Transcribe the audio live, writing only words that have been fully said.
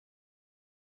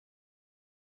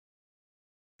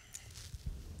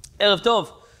Erev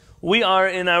Tov. We are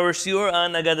in our shiur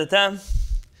on Agadata,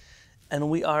 and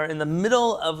we are in the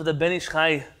middle of the Ben Ish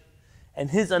Chai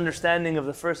and his understanding of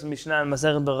the first Mishnah in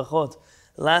Masechet Berachot.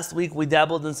 Last week we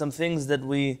dabbled in some things that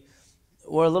we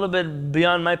were a little bit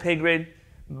beyond my pay grade,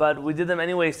 but we did them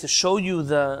anyways to show you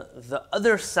the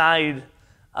other side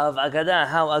of Agadah,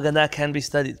 how Agadah can be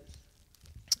studied.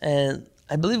 And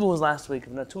I believe it was last week,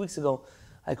 if not 2 weeks ago,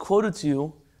 I quoted to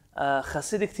you a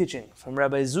Hasidic teaching from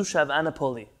Rabbi Zusha of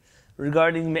Anapoli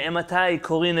regarding Me'ematai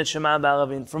Korin et Shema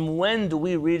Ba'aravin. From when do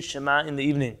we read Shema in the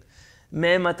evening?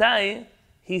 Me'ematai,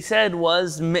 he said,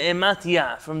 was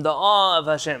Me'ematiyah, from the awe of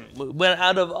Hashem. We went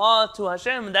out of awe to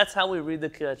Hashem, and that's how we read the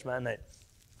Kriyat Shema at night.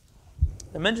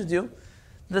 I mentioned to you,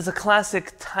 there's a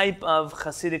classic type of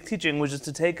Hasidic teaching, which is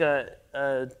to take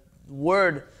a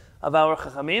word of our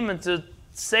Chachamim and to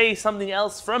say something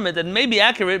else from it that may be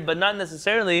accurate, but not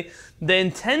necessarily the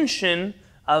intention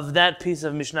of that piece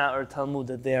of Mishnah or Talmud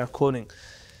that they are quoting.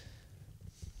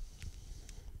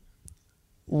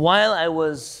 While I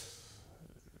was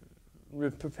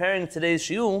preparing today's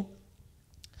shiur,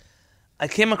 I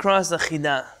came across a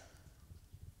chidah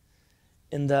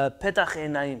in the Petach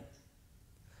Einayim.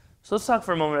 So let's talk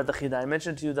for a moment at the chidah. I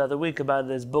mentioned to you the other week about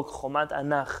this book Chomat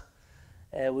Anach,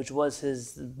 which was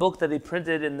his book that he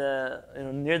printed in the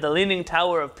near the Leaning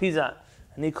Tower of Pisa,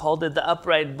 and he called it the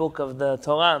Upright Book of the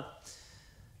Torah.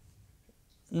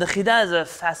 The Chidah is a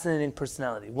fascinating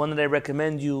personality, one that I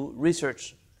recommend you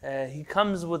research. He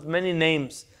comes with many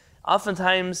names.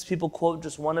 Oftentimes people quote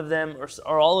just one of them,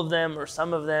 or all of them, or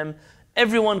some of them.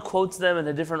 Everyone quotes them in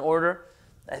a different order.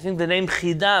 I think the name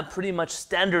Chidah pretty much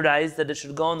standardized that it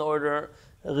should go in the order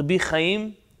Rabbi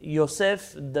Chaim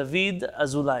Yosef David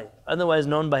Azulai, otherwise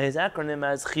known by his acronym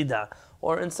as Chidah,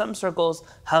 or in some circles,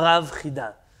 Harav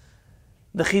Chidah.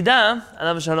 The Chidah,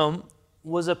 Alav Shalom,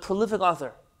 was a prolific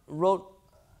author, wrote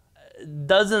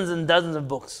dozens and dozens of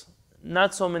books.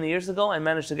 Not so many years ago, I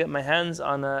managed to get my hands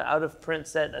on an out-of-print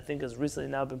set. I think has recently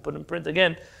now been put in print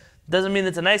again. Doesn't mean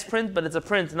it's a nice print, but it's a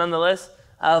print nonetheless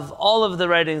of all of the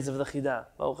writings of the Chidah.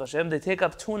 Baruch Hashem, they take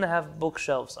up 2.5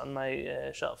 bookshelves on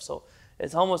my shelf, so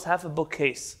it's almost half a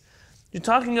bookcase. You're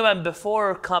talking about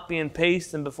before copy and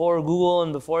paste, and before Google,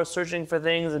 and before searching for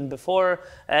things, and before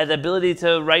the ability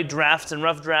to write drafts and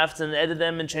rough drafts and edit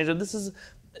them and change them. This is,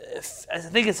 I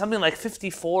think it's something like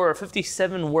 54 or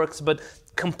 57 works, but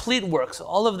complete works.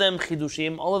 All of them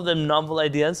chidushim, all of them novel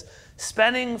ideas,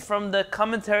 spanning from the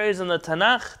commentaries on the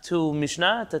Tanakh to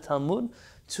Mishnah to Talmud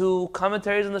to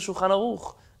commentaries on the Shulchan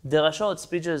Aruch. Derashot,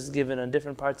 speeches given on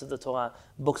different parts of the Torah,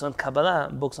 books on Kabbalah,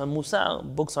 books on Musar,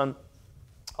 books on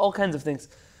all kinds of things.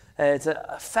 It's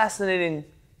a fascinating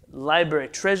library,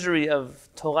 treasury of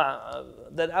Torah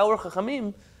that our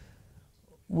Chachamim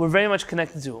were very much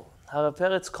connected to. Harav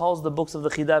Peretz calls the books of the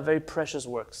Chidah very precious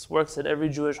works that every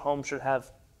Jewish home should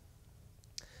have.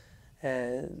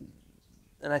 And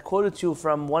I quoted to you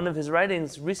from one of his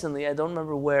writings recently, I don't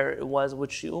remember where it was,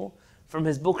 which shiur, from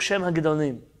his book Shem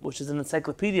HaGedolim, which is an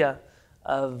encyclopedia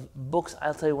of books.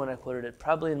 I'll tell you when I quoted it,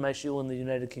 probably in my shiur in the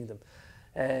United Kingdom,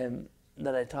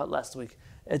 that I taught last week.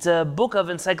 It's a book of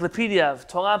encyclopedia of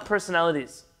Torah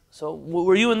personalities. So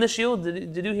were you in this shiur?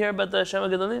 Did you hear about the Shem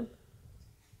HaGedolim?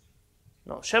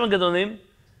 No, Shem HaGedolim,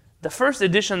 the first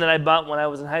edition that I bought when I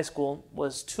was in high school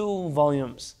was 2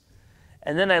 volumes.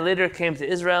 And then I later came to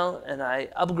Israel and I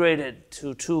upgraded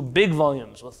to 2 big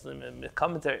volumes with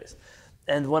commentaries.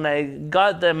 And when I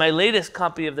got my latest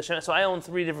copy of the Shem, so I own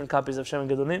 3 different copies of Shem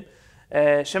HaGedolim.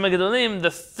 Shem HaGedolim, the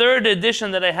 3rd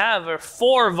edition that I have are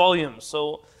 4 volumes.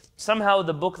 So somehow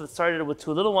the book that started with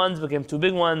 2 little ones became 2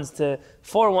 big ones to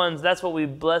 4 ones. That's what we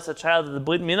bless a child of the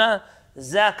Brit Milah.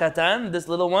 Zakatan, this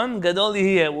little one, Gadol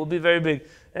Yihiyeh, will be very big.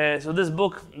 So this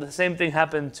book, the same thing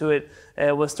happened to it.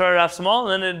 Was started off small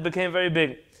and then it became very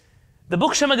big. The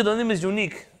book Shem HaGedolim is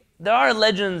unique. There are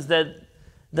legends that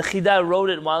the Chidah wrote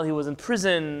it while he was in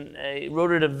prison. He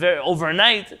wrote it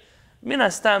overnight. Min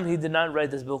Hastam, he did not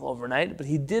write this book overnight, but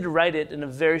he did write it in a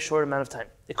very short amount of time.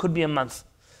 It could be a month.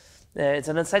 It's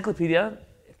an encyclopedia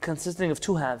consisting of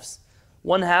 2 halves.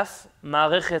 1 half,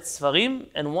 Ma'arechet Sfarim,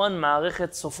 and 1 Ma'arechet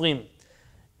Sofrim.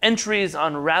 Entries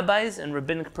on rabbis and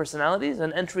rabbinic personalities,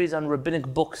 and entries on rabbinic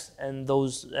books and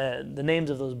those the names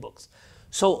of those books.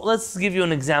 So let's give you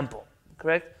an example,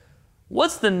 correct?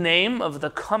 What's the name of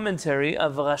the commentary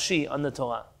of Rashi on the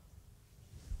Torah?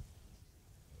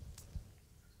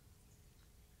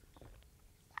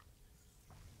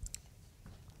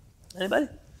 Anybody?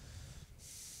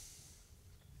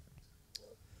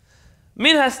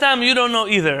 Min Hastam, you don't know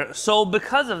either. So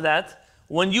because of that,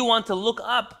 when you want to look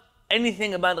up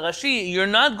anything about Rashi, you're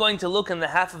not going to look in the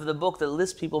half of the book that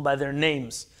lists people by their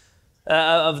names.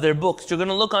 of their books. You're going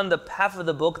to look on the half of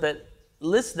the book that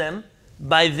lists them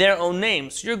by their own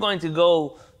names. So you're going to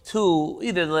go to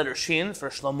either the letter Shin for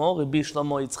Shlomo, Rabbi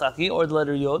Shlomo Yitzchaki, or the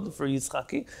letter Yod for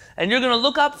Yitzchaki, and you're going to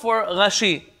look up for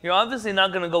Rashi. You're obviously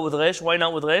not going to go with Resh. Why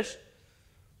not with Resh?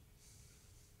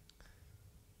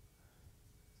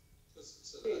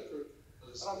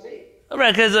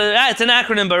 Right, because it's an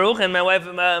acronym, Baruch, and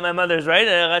my mother's right.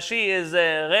 Rashi is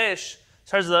Resh,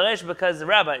 starts with a Resh because the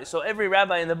rabbi. So every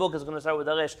rabbi in the book is going to start with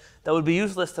a Resh. That would be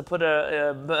useless to put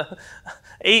a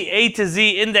to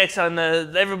Z index on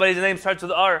everybody's name starts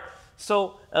with R.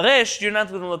 So Resh, you're not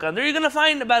going to look under. You're going to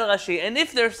find about Rashi. And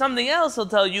if there's something else, he'll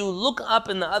tell you, look up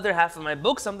in the other half of my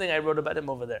book, something I wrote about him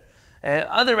over there.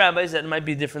 Other rabbis that might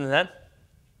be different than that.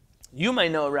 You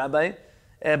might know a rabbi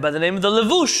by the name of the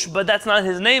Levush, but that's not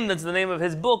his name, that's the name of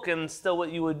his book, and still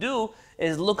what you would do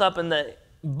is look up in the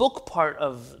book part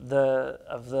of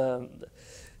the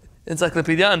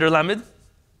encyclopedia under Lamed,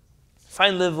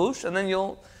 find Levush, and then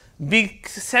you'll be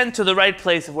sent to the right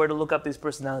place of where to look up these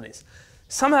personalities.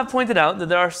 Some have pointed out that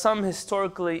there are some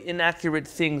historically inaccurate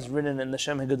things written in the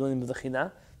Shem HaGedolim of the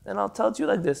Chidah, and I'll tell it to you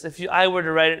like this. If I were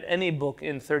to write any book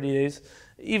in 30 days,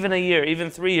 even a year, even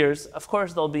 3 years, of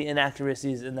course there'll be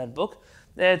inaccuracies in that book.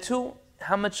 Two,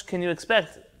 how much can you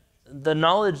expect? The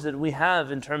knowledge that we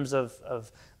have in terms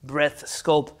of breadth,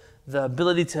 scope, the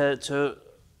ability to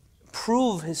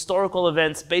prove historical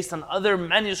events based on other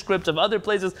manuscripts of other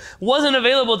places wasn't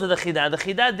available to the Chidah. The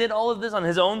Chidah did all of this on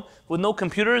his own with no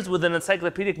computers, with an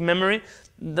encyclopedic memory.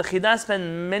 The Chidah spent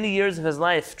many years of his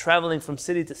life traveling from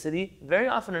city to city, very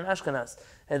often in Ashkenaz.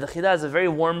 And the Chidah has a very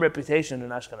warm reputation in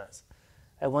Ashkenaz.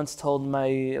 I once told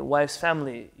my wife's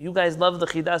family, you guys love the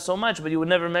Chidah so much, but you would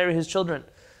never marry his children.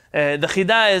 The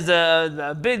Chidah is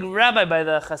a big rabbi by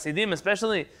the Hasidim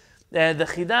especially. The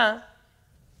Chidah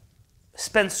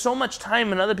spent so much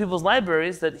time in other people's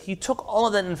libraries that he took all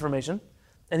of that information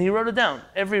and he wrote it down.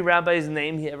 Every rabbi's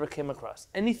name he ever came across.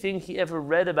 Anything he ever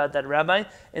read about that rabbi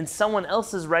in someone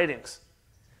else's writings.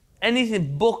 Any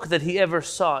book that he ever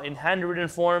saw in handwritten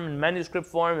form, in manuscript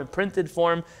form, in printed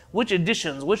form, which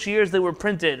editions, which years they were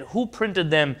printed, who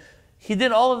printed them. He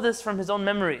did all of this from his own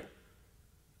memory.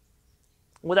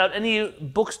 Without any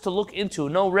books to look into,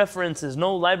 no references,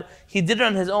 no library. He did it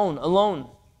on his own, alone.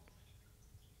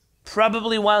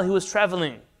 Probably while he was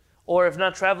traveling. Or if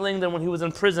not traveling, then when he was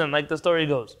in prison, like the story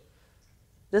goes.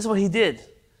 This is what he did.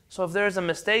 So if there is a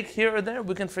mistake here or there,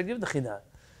 we can forgive the Chidah.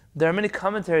 There are many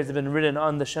commentaries that have been written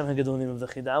on the Shem HaGedolim of the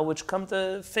Chidah, which come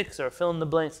to fix or fill in the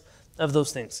blanks of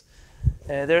those things.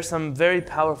 There are some very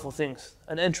powerful things.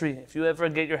 An entry, if you ever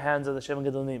get your hands on the Shem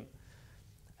HaGedolim,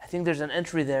 I think there's an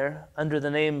entry there under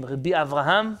the name Rabbi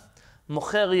Avraham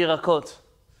Mocher Yirakot.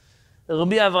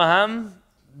 Rabbi Avraham,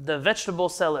 the vegetable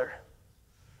seller.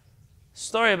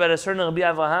 Story about a certain Rabbi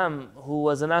Avraham who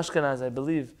was in Ashkenaz, I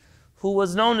believe, who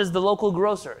was known as the local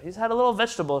grocer. He's had a little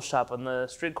vegetable shop on the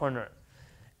street corner.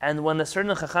 And when a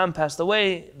certain Chacham passed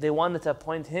away, they wanted to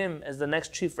appoint him as the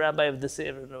next chief rabbi of the city.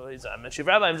 I'm not chief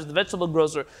rabbi, I'm just the vegetable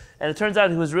grocer. And it turns out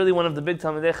he was really one of the big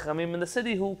Talmidei Chachamim in the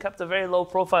city who kept a very low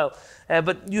profile.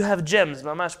 But you have gems,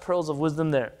 mamash pearls of wisdom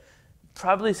there.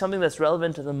 Probably something that's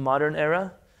relevant to the modern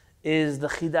era is the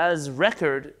Chidah's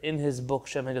record in his book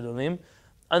Shem HaGedolim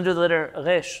under the letter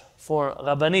Resh for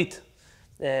Rabbanit.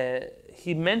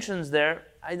 He mentions there,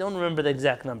 I don't remember the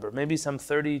exact number, maybe some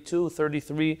 32,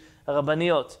 33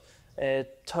 Rabbaniot,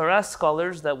 Torah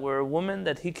scholars that were women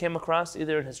that he came across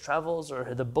either in his travels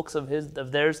or the books of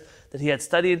theirs that he had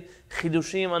studied,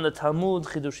 Chidushim on the Talmud,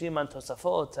 Chidushim on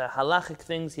Tosafot, halachic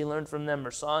things he learned from them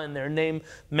or saw in their name,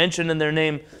 mentioned in their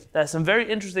name. There are some very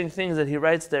interesting things that he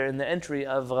writes there in the entry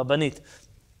of Rabbanit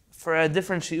for a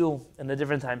different shi'ur and a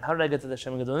different time. How did I get to the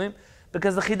Shem HaGedolim?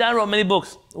 Because the Chidah wrote many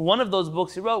books. One of those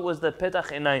books he wrote was the Petach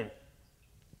Einayim.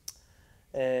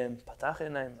 Patach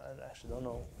Einayim, I actually don't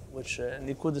know which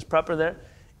Nikud is proper there.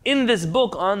 In this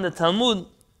book on the Talmud,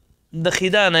 the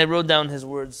Chidah, and I wrote down his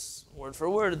words word for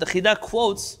word, the Chidah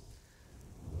quotes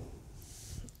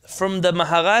from the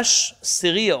Maharash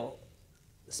Sirio,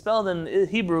 spelled in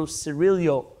Hebrew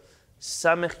Cyrilio,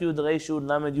 Samech Yud Reish Yud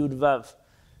Lamed Yud Vav.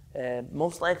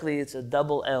 Most likely it's a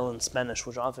double L in Spanish,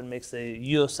 which often makes a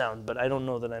yo sound, but I don't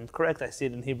know that I'm correct. I see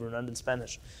it in Hebrew, not in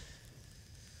Spanish.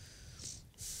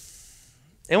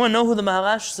 Anyone know who the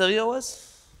Maharash Sirio was?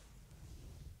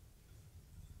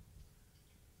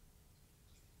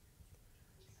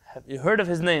 Have you heard of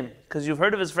his name? Because you've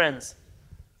heard of his friends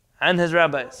and his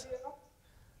rabbis.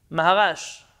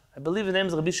 Maharash. I believe his name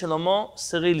is Rabbi Shlomo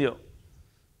Cyrilio.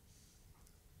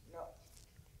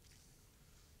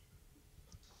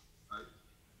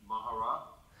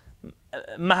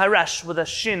 Maharash with a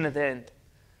shin at the end.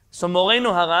 So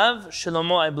Moreno Harav,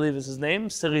 Shlomo, I believe is his name,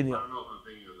 Cyrilio. I don't know if I'm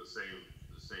thinking of the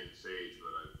same sage,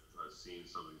 but I've seen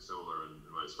something similar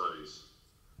in my studies.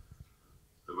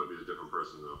 That might be a different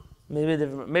person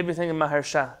though. Maybe thinking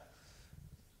Maharsha.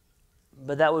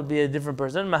 But that would be a different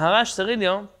person. Maharash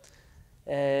Cyrilio,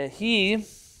 he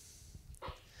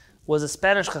was a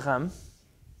Spanish Chacham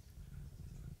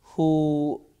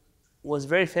who was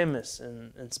very famous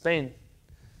in Spain.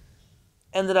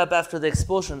 Ended up after the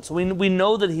expulsion. So we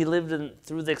know that he lived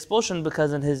through the expulsion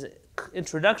because in his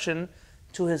introduction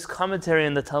to his commentary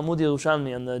in the Talmud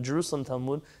Yerushalmi, and the Jerusalem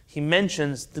Talmud, he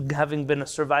mentions having been a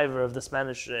survivor of the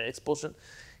Spanish expulsion.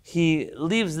 He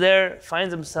leaves there,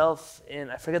 finds himself in,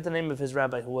 I forget the name of his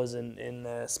rabbi who was in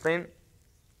Spain.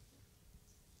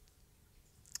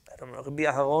 I don't know, Rabbi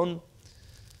Aharon.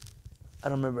 I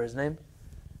don't remember his name.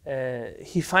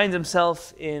 He finds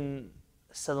himself in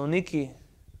Saloniki,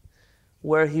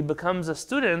 where he becomes a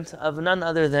student of none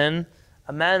other than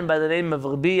a man by the name of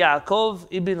Rabbi Yaakov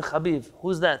ibn Chabib.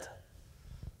 Who's that?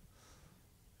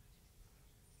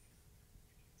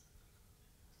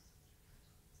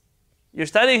 You're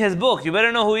studying his book. You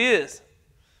better know who he is.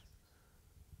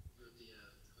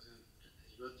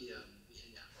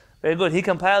 Very good. He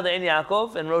compiled the En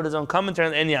Yaakov and wrote his own commentary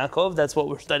on the En Yaakov. That's what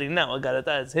we're studying now. I got it.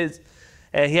 That's his.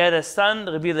 He had a son,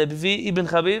 Rabbi Levi ibn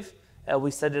Chabib.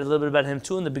 We studied a little bit about him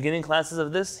too in the beginning classes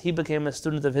of this. He became a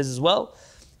student of his as well.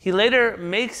 He later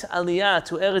makes Aliyah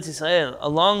to Eretz Israel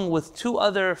along with two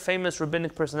other famous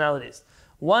rabbinic personalities.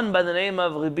 One by the name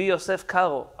of Rabbi Yosef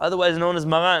Karo, otherwise known as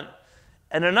Maran.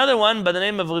 And another one by the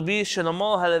name of Rabbi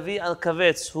Shlomo Halevi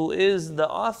Alkavetz, who is the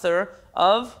author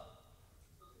of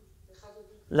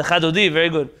Lechadodi, very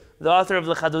good. The author of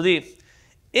Lechadodi.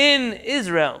 In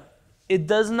Israel, it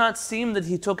does not seem that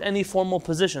he took any formal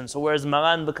position. So whereas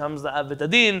Maran becomes the Av Beit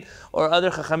Adin, or other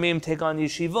Chachamim take on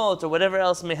yeshivot, or whatever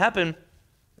else may happen,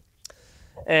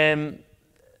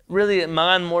 really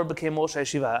Maran more became Rosh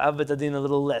Yeshiva, Av Beit Adin a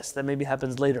little less. That maybe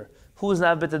happens later. Who was the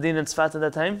Av Beit Adin in Tzfat at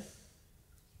that time?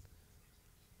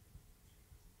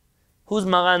 Who's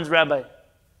Maran's rabbi?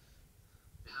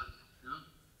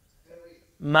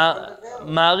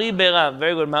 Mari Berav,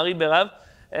 very good, Mari Berav.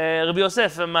 Rabbi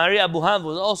Yosef, Mari Abuhav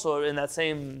was also in that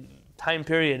same time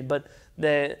period, but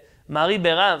the Mari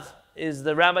Berav is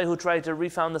the rabbi who tried to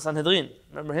refound the Sanhedrin.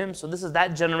 Remember him? So this is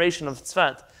that generation of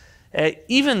Tzfat.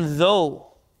 Even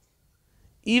though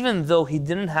he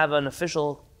didn't have an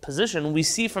official position, we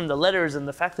see from the letters and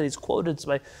the fact that he's quoted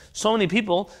by so many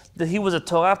people that he was a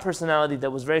Torah personality that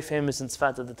was very famous in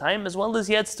Tzfat at the time, as well as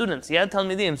he had students, he had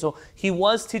Talmidim, so he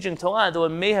was teaching Torah, though it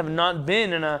may have not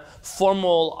been in a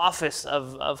formal office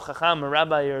of Chacham or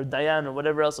Rabbi or Dayan or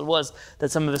whatever else it was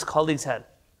that some of his colleagues had.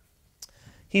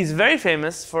 He's very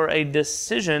famous for a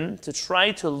decision to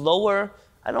try to lower,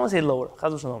 I don't want to say lower,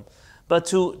 Chaz v'Shalom, but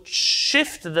to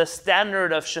shift the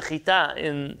standard of Shechita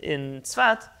in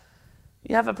Tzfat.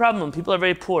 You have a problem. People are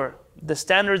very poor. The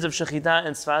standards of Shechita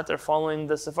and Tzfat are following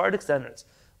the Sephardic standards,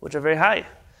 which are very high.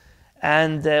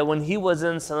 And when he was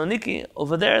in Saloniki,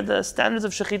 over there, the standards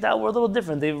of Shechita were a little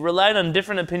different. They relied on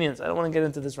different opinions. I don't want to get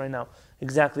into this right now,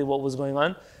 exactly what was going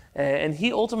on. And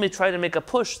he ultimately tried to make a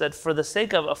push that for the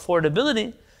sake of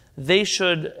affordability, they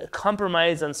should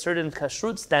compromise on certain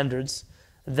kashrut standards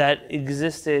that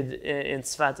existed in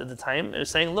Tzfat at the time. They're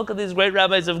saying, look at these great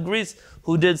rabbis of Greece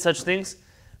who did such things.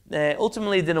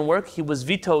 Ultimately, it didn't work. He was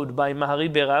vetoed by Mahari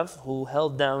Berav, who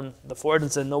held down the fort and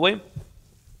said, no way,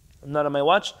 I'm not on my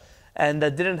watch. And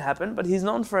that didn't happen, but he's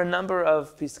known for a number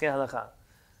of Piskei Halakha.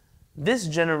 This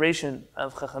generation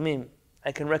of Chachamim,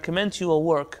 I can recommend to you a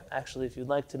work, actually, if you'd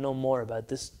like to know more about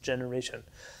this generation.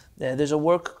 There's a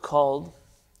work called,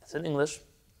 it's in English,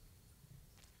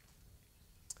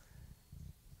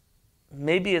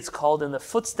 maybe it's called In the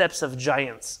Footsteps of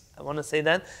Giants. I want to say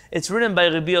that. It's written by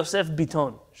Rabbi Yosef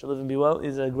Biton. Should live and be well.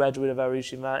 He's a graduate of our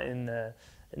yeshiva in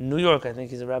New York. I think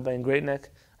he's a rabbi in Great Neck.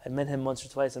 I met him once or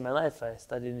twice in my life. I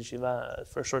studied in yeshiva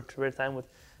for a short period of time with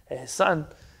his son.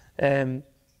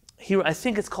 I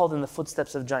think it's called In the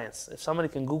Footsteps of Giants. If somebody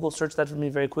can Google search that for me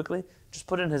very quickly, just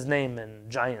put in his name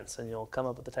and Giants, and you'll come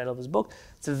up with the title of his book.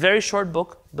 It's a very short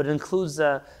book, but it includes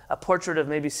a portrait of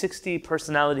maybe 60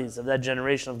 personalities of that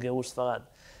generation of Gerush Sfarad.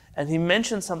 And he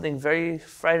mentioned something very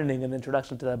frightening in the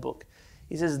introduction to that book.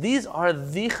 He says, these are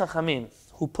the Chachamim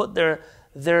who put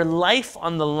their life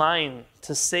on the line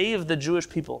to save the Jewish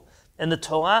people and the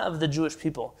Torah of the Jewish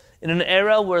people in an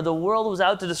era where the world was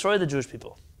out to destroy the Jewish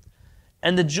people.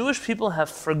 And the Jewish people have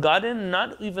forgotten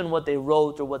not even what they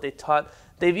wrote or what they taught.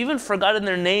 They've even forgotten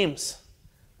their names.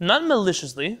 Not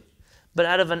maliciously, but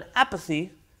out of an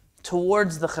apathy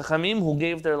towards the Chachamim who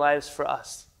gave their lives for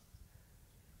us.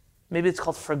 Maybe it's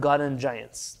called Forgotten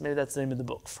Giants. Maybe that's the name of the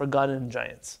book, Forgotten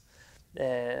Giants.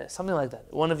 Something like that.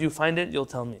 One of you find it, you'll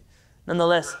tell me.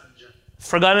 Nonetheless,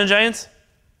 Forgotten Giants?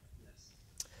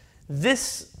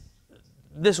 This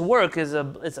work is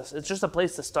it's just a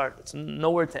place to start. It's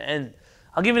nowhere to end.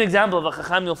 I'll give you an example of a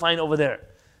chacham you'll find over there.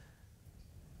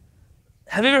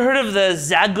 Have you ever heard of the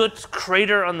Zagut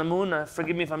crater on the moon?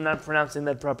 Forgive me if I'm not pronouncing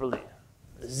that properly.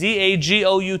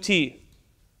 Zagout.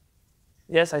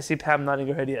 Yes, I see Pam nodding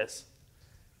her head, yes.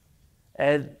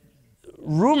 And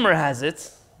rumor has it,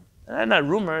 not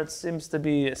rumor, it seems to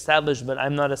be established, but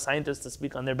I'm not a scientist to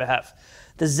speak on their behalf.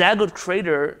 The Zagut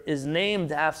crater is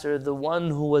named after the one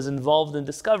who was involved in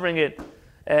discovering it,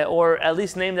 or at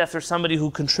least named after somebody who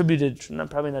contributed,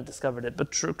 probably not discovered it,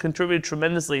 but contributed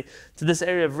tremendously to this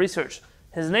area of research.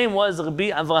 His name was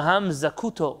Rabbi Avraham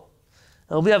Zacuto.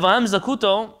 Rabbi Avraham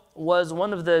Zacuto was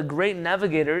one of the great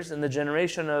navigators in the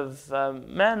generation of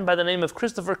man by the name of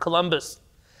Christopher Columbus.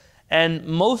 And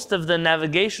most of the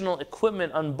navigational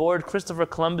equipment on board Christopher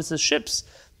Columbus's ships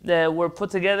were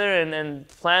put together and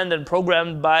planned and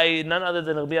programmed by none other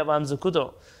than Rabbi Avraham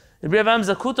Zacuto. Rabbi Avraham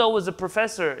Zacuto was a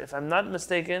professor, if I'm not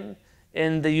mistaken,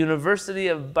 in the University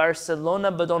of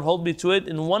Barcelona, but don't hold me to it,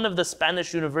 in one of the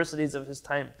Spanish universities of his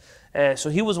time. So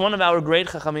he was one of our great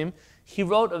chachamim. He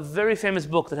wrote a very famous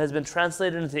book that has been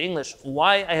translated into English.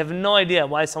 Why? I have no idea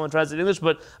why someone translated English,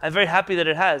 but I'm very happy that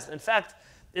it has. In fact,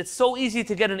 it's so easy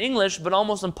to get in English, but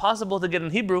almost impossible to get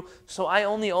in Hebrew, so I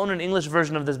only own an English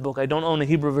version of this book. I don't own a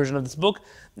Hebrew version of this book.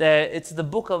 It's the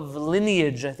book of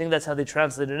lineage. I think that's how they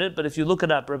translated it, but if you look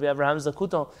it up, Rabbi Avraham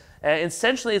Zacuto,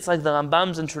 essentially it's like the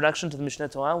Rambam's introduction to the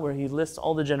Mishneh Torah, where he lists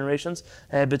all the generations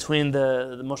between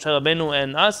the Moshe Rabbeinu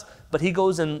and us, but he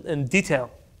goes in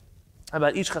detail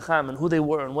about each chacham and who they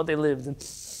were and what they lived. And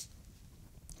it's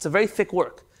a very thick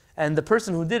work. And the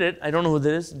person who did it, I don't know who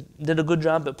this is, did a good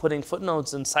job at putting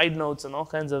footnotes and side notes and all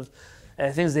kinds of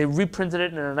things. They reprinted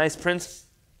it in a nice print.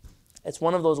 It's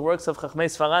one of those works of Chachmei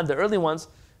Sfarad, the early ones,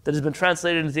 that has been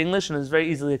translated into English and is very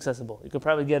easily accessible. You could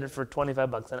probably get it for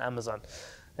 $25 on Amazon.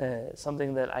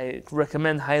 Something that I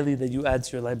recommend highly that you add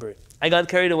to your library. I got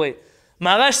carried away.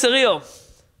 Maharash Serio,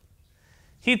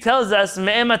 he tells us,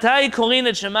 Me'ematai korin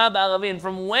et Shema ba'aravin.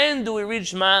 From when do we read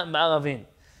Shema ba'aravin?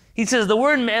 He says the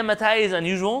word me'ematai is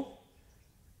unusual,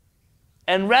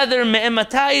 and rather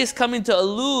me'ematai is coming to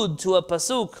allude to a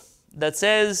pasuk that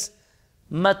says,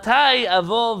 Matai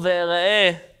avo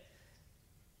ve'era'eh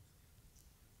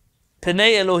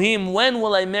Penei Elohim, when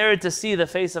will I merit to see the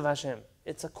face of Hashem?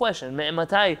 It's a question,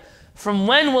 me'ematai. From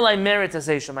when will I merit to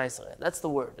say Shema Yisrael? That's the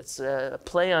word. It's a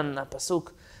play on a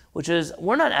pasuk, which is,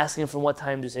 we're not asking from what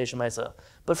time to say Shema Yisrael,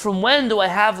 but from when do I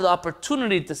have the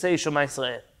opportunity to say Shema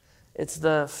Yisrael? It's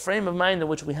the frame of mind in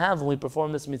which we have when we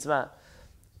perform this mitzvah.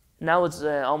 Now it's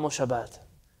almost Shabbat.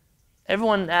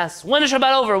 Everyone asks, when is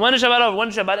Shabbat over? When is Shabbat over? When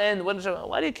does Shabbat end? When does Shabbat...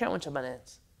 Why do you care when Shabbat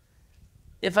ends?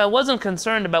 If I wasn't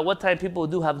concerned about what time people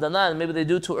do Havdalah, and maybe they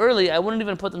do too early, I wouldn't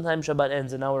even put the time Shabbat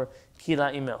ends in our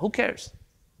Kila email. Who cares?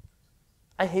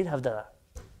 I hate Havdalah.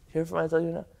 Hear from what I tell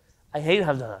you now? I hate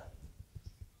Havdalah.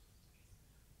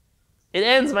 It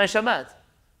ends my Shabbat.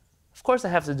 Of course I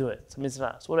have to do it. It's a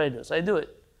mitzvah. So what do I do? So I do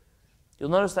it. You'll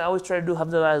notice that I always try to do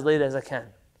Havdalah as late as I can.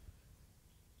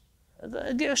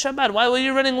 Shabbat. Why were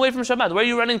you running away from Shabbat? Where are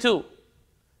you running to?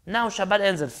 Now Shabbat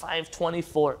ends at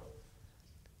 5:24.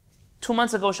 2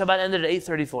 months ago, Shabbat ended at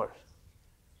 8:34.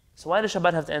 So why does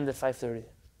Shabbat have to end at 5:30?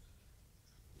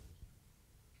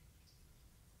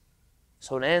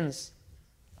 So it ends.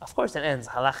 Of course it ends.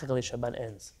 Halachically, Shabbat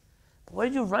ends. But where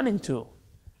are you running to?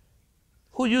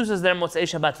 Who uses their Motzei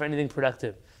Shabbat for anything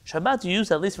productive? Shabbat you use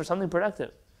at least for something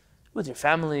productive. With your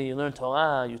family, you learn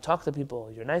Torah, you talk to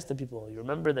people, you're nice to people, you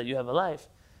remember that you have a life,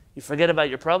 you forget about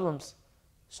your problems.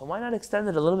 So why not extend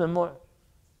it a little bit more?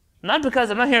 Not because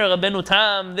I'm not here, Rabbeinu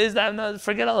Tam, this, that, no,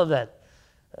 forget all of that.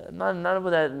 Not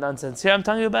about that nonsense. Here I'm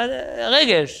talking about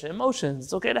regesh, emotions.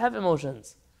 It's okay to have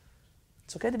emotions.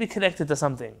 It's okay to be connected to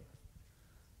something.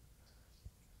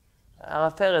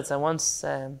 Arav Peretz, I once,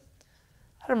 I don't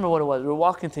remember what it was, we were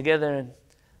walking together and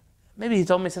maybe he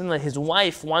told me something like his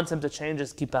wife wants him to change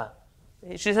his kippah.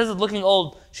 She says it's looking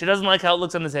old. She doesn't like how it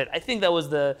looks on his head. I think that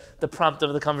was the prompt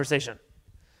of the conversation.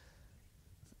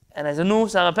 And I said, no,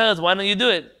 Sarah Peretz, why don't you do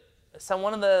it?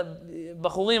 One of the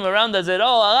bachurim around us said, oh,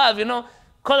 Arav, you know,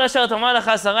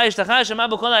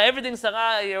 everything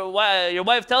Sarah, your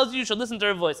wife tells you, you should listen to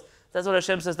her voice. That's what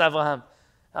Hashem says to Abraham.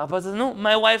 Abraham says, no,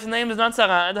 my wife's name is not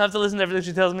Sarah. I don't have to listen to everything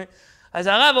she tells me. I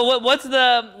said, Arav, but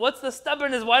what's the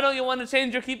stubbornness? Why don't you want to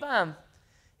change your kippah?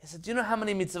 He said, do you know how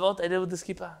many mitzvot I did with this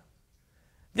kippah?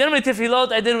 Do you know how many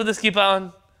tefillot I did with this kippah on?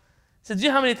 He said, do you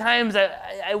know how many times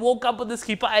I woke up with this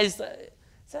kippah?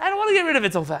 said, I don't want to get rid of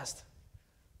it so fast.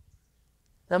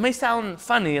 That may sound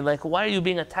funny, like why are you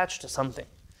being attached to something?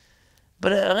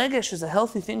 But a regesh is a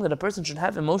healthy thing that a person should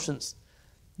have emotions.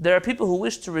 There are people who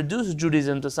wish to reduce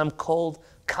Judaism to some cold,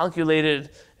 calculated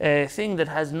thing that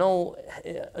has no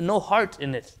heart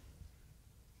in it.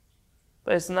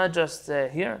 But it's not just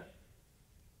here.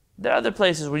 There are other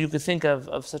places where you could think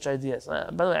of such ideas. By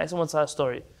the way, I once saw a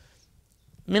story.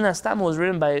 Min Hastam was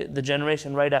written by the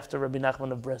generation right after Rabbi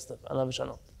Nachman of Breslov, alav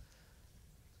shalom.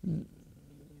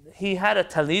 He had a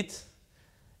talit,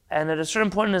 and at a certain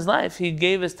point in his life, he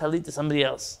gave his talit to somebody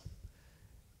else.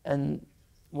 And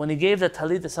when he gave the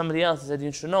talit to somebody else, he said,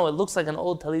 you should know, it looks like an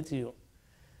old talit to you.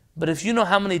 But if you know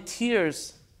how many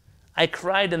tears I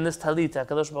cried in this talit,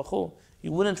 HaKadosh Baruch Hu,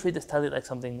 you wouldn't treat this talit like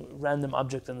something random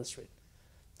object in the street.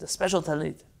 It's a special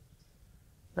talit.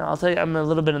 Now, I'll tell you, I'm a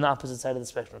little bit on the opposite side of the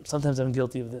spectrum. Sometimes I'm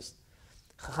guilty of this.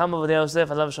 Chacham Ovadia Yosef,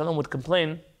 alav shalom, would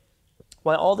complain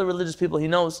why all the religious people he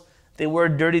knows, they wear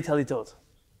dirty talitot.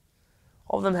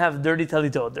 All of them have dirty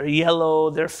talitot. They're yellow,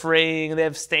 they're fraying, they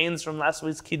have stains from last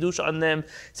week's kiddush on them. He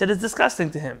said it's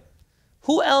disgusting to him.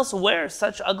 Who else wears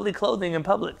such ugly clothing in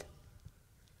public?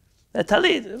 A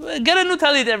talit. Get a new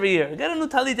talit every year. Get a new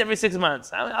talit every 6 months.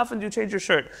 How often do you change your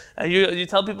shirt? You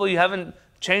tell people you haven't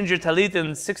changed your talit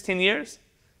in 16 years?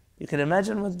 You can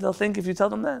imagine what they'll think if you tell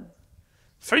them that.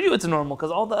 For you it's normal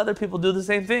because all the other people do the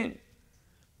same thing.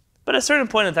 But at a certain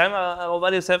point in time,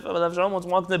 Ovadia Yosef once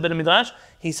walked in the Beit Midrash,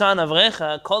 he saw an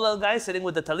Avrecha, a Kollel guy sitting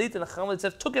with the talit, and Chacham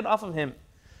Yosef took it off of him.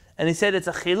 And he said, it's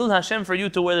a Chilul Hashem for you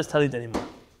to wear this talit anymore.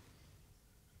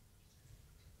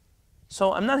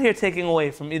 So I'm not here taking away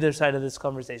from either side of this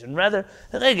conversation. Rather,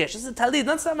 Regesh, it's a talit,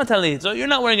 not Stam talit. So you're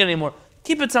not wearing it anymore.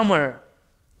 Keep it somewhere.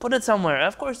 Put it somewhere.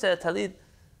 Of course, a talit,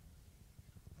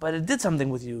 but it did something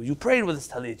with you. You prayed with this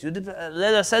talit. You did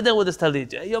Leila Seder with this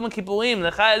talit. Yom Kippurim,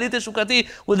 Lecha Elite Shukati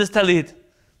with this talit.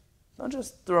 Don't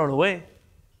just throw it away.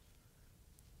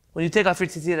 When you take off your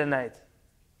tzitzit at night,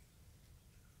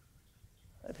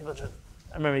 people just,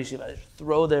 I remember yeshiva, they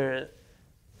throw their,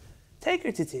 take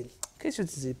your tzitzit, kiss your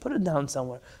tzitzit, put it down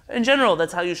somewhere. In general,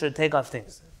 that's how you should take off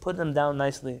things. Put them down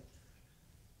nicely.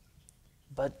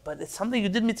 But it's something you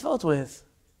did mitzvot with.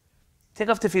 Take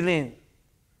off tefillin.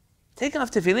 Take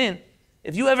off tefillin.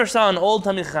 If you ever saw an old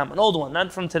Talmid Chacham, an old one,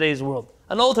 not from today's world,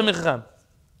 an old Talmid Chacham,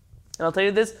 and I'll tell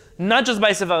you this, not just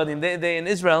by Sephardim, they in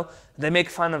Israel, they make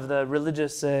fun of the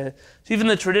religious, even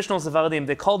the traditional Sephardim,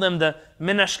 they call them the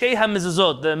Menashkei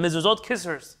HaMezuzot, the Mezuzot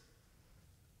kissers.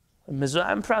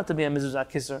 I'm proud to be a Mezuzah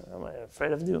kisser. I'm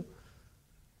afraid of you.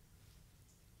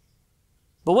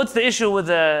 But what's the issue with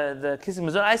the kissing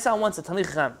Mezuzah? I saw once a Talmid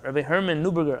Chacham, Rabbi Herman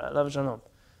Neuberger, alav shalom,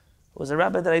 was a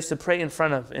rabbi that I used to pray in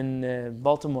front of in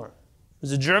Baltimore. He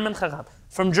was a German Chacham,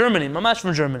 from Germany, mamash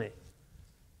from Germany.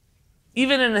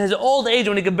 Even in his old age,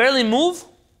 when he could barely move,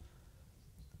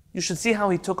 you should see how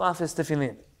he took off his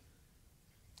tefillin.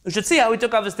 You should see how he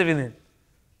took off his tefillin.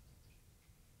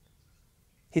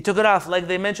 He took it off, like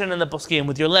they mentioned in the poskim,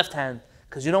 with your left hand,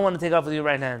 because you don't want to take it off with your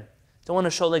right hand. You don't want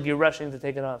to show like you're rushing to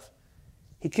take it off.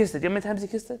 He kissed it. You know how many times he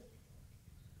kissed it?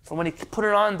 From when he put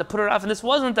it on to put it off. And this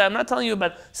wasn't, I'm not telling you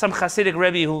about some Hasidic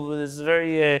Rebbe who was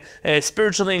very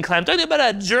spiritually inclined. I'm talking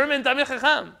about a German Talmid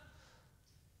Chacham.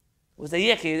 It was a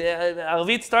yeki.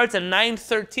 Arvit starts at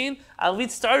 9:13.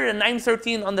 Arvit started at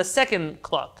 9:13 on the second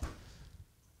clock.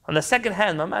 On the second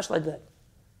hand, mamash like that.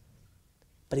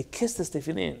 But he kissed his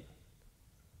tefillin.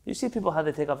 You see people how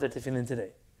they take off their tefillin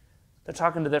today. They're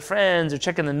talking to their friends, they're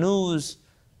checking the news.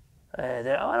 I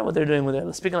don't know what they're doing with it.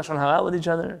 They're speaking Lashon Hara with each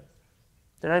other.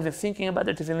 They're not even thinking about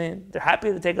their tefillin. They're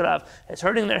happy to take it off. It's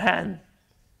hurting their hand.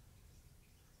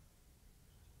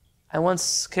 I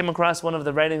once came across one of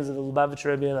the writings of the Lubavitcher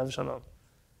Rebbe alav shalom.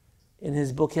 In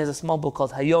his book, he has a small book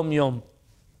called Hayom Yom.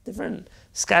 Different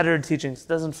scattered teachings. It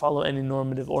doesn't follow any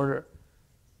normative order.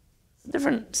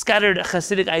 Different scattered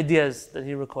Hasidic ideas that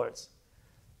he records.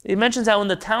 He mentions how in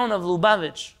the town of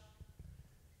Lubavitch,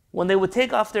 when they would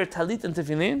take off their talit and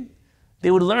tefillin, they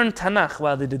would learn Tanakh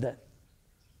while they did that.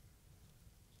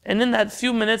 And in that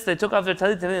few minutes they took off their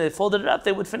talit and they folded it up,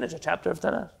 they would finish a chapter of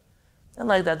Tanakh. And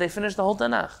like that, they finished the whole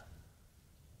Tanakh.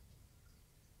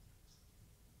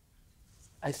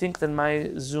 I think that my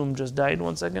Zoom just died.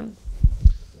 1 second.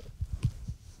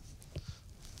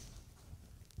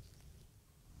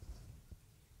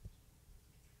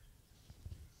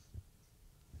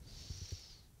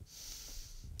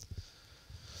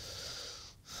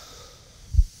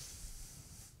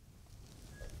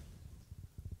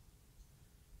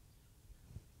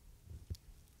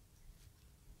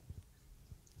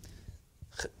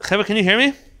 Cheva, can you hear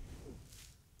me?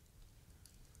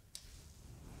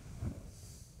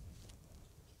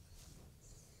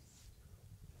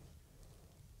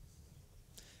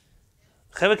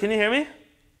 Cheva, can you hear me?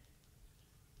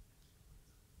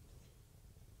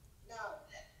 No.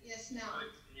 Yes, no.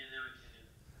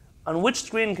 On which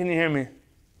screen can you hear me?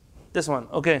 This one.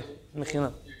 Okay.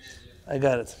 Mechila. I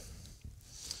got it.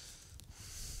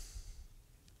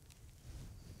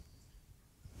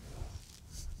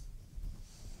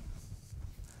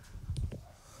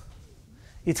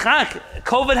 Yitzchak,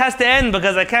 COVID has to end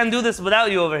because I can't do this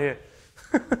without you over here.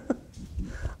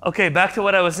 Okay, back to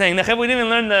what I was saying. We didn't even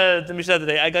learn the Mishnah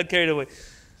today. I got carried away.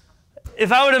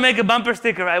 If I were to make a bumper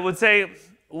sticker, I would say,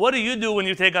 what do you do when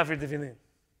you take off your tefillin?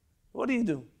 What do you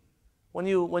do? When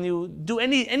you do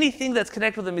anything that's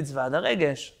connected with the mitzvah, the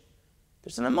regesh,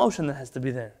 there's an emotion that has to be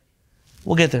there.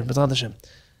 We'll get there, B'ezrat Hashem.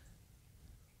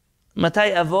 Matai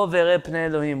avo v'ereh pnei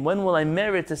Elohim. When will I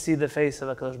merit to see the face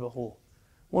of HaKadosh Baruch Hu?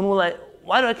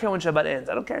 Why do I care when Shabbat ends?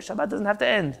 I don't care. Shabbat doesn't have to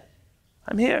end.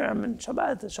 I'm here. I'm in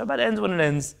Shabbat. Shabbat ends when it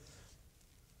ends.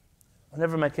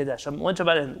 Whenever my kiddush. When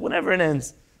Shabbat ends. Whenever it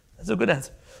ends. That's a good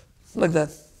answer. Like that.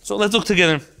 So let's look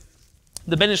together.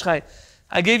 The Ben Ish Chai.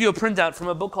 I gave you a printout from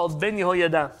a book called Ben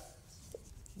Yehoyada.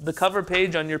 The cover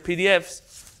page on your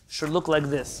PDFs should look like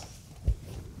this.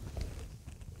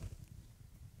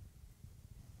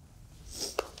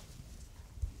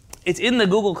 It's in the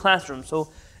Google Classroom.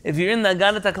 So if you're in the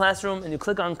Agadata classroom and you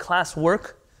click on class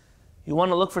work, you want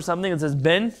to look for something that says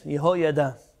Ben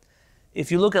Yehoyada.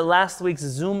 If you look at last week's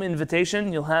Zoom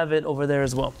invitation, you'll have it over there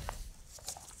as well.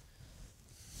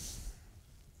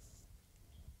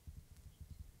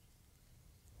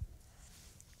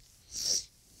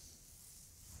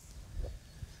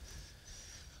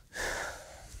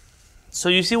 So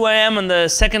you see where I am on the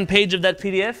second page of that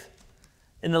PDF?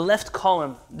 In the left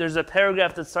column, there's a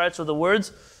paragraph that starts with the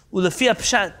words Ulefi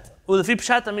Pshat. Ulefi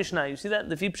Pshat HaMishnah. You see that?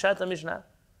 Ulefi Pshat HaMishnah.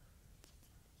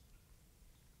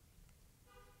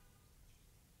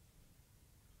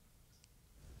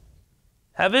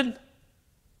 Have it?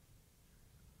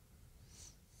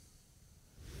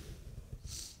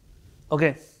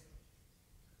 Okay.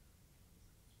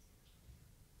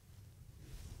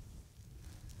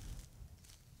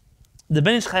 The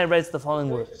Ben Ish Chai writes the following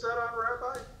word. Is that on,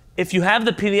 Rabbi? If you have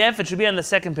the PDF, it should be on the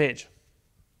second page.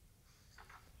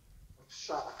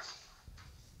 Pshat.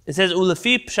 It says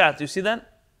Ulefi Pshat. You see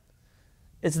that?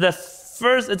 It's the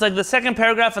first, it's like the second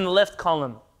paragraph in the left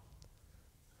column.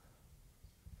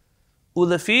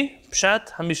 Ulefi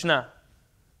Pshat HaMishnah.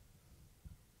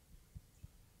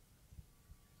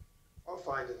 I'll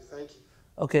find it. Thank you.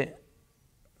 Okay.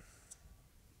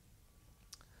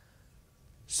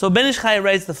 So Ben Ish Chai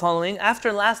writes the following.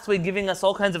 After last week giving us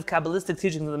all kinds of Kabbalistic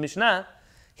teachings of the Mishnah,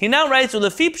 he now writes,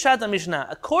 Ulefi Pshat HaMishnah,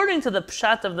 according to the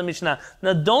Pshat of the Mishnah.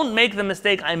 Now don't make the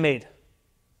mistake I made,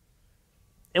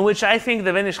 in which I think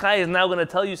the Ben Ish Chai is now going to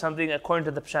tell you something according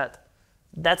to the Pshat.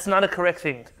 That's not a correct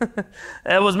thing.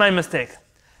 That was my mistake.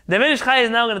 The Ben Ish Chai is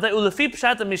now going to tell you, Ulefi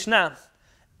Pshat HaMishnah,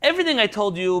 everything I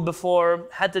told you before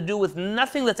had to do with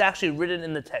nothing that's actually written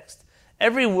in the text.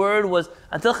 Every word was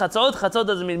until chatzot. Chatzot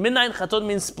doesn't mean midnight. Chatzot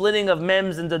means splitting of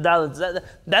mems into dalits.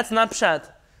 That's not pshat.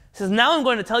 He says, now I'm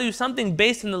going to tell you something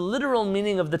based on the literal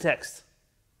meaning of the text.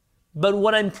 But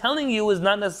what I'm telling you is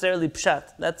not necessarily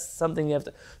pshat. That's something you have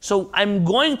to... So I'm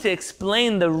going to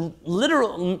explain the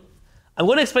literal... I'm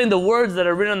going to explain the words that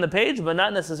are written on the page, but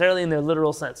not necessarily in their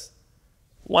literal sense.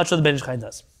 Watch what the Ben Ish Chai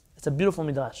does. It's a beautiful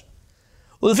midrash.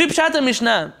 Ulefi pshat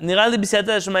HaMishnah, nira li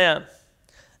b'siyata d'shmaya.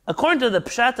 According to the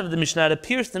pshat of the Mishnah, it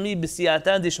appears to me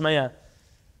b'siyata d'shmaya.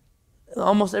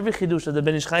 Almost every chidush of the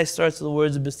Ben Ish Chai starts with the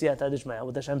words b'siyata d'shmaya,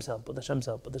 with Hashem's help, with Hashem's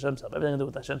help, with Hashem's help. Everything to do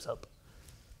with Hashem's help.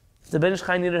 If the Ben Ish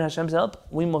Chai needed Hashem's help,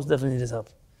 we most definitely need his help.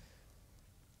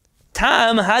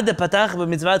 Ta'am had patach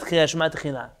b'mitzvat kriyat shema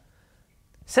techila.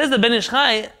 Says the Ben Ish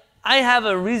Chai, I have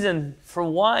a reason for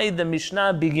why the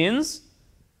Mishnah begins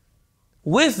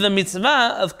with the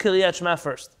mitzvah of kriyat shema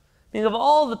first. Meaning of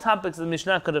all the topics the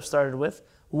Mishnah could have started with,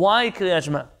 why kriyat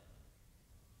shema?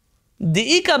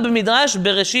 Di'ika b'midrash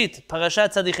bereshit,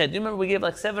 parashat tzadichet. Do you remember we gave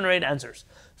like 7 or 8 answers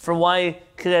for why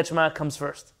kriyat shema comes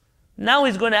first? Now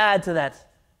he's going to add to that.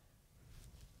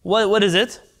 What is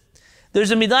it?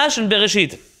 There's a midrash in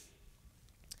Bereshit.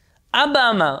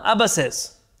 Abba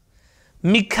says,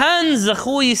 Mikan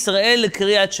zachu Yisrael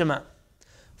kriyat shema.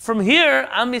 From here,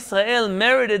 Am Yisrael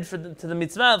merited to the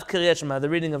mitzvah of kriyat shema, the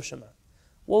reading of Shema.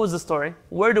 What was the story?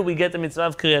 Where do we get the mitzvah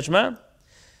of kriyat shema?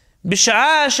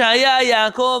 B'sha'ah sha'aya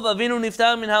Yaakov Avinu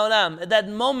niftar min ha'olam. At that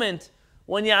moment,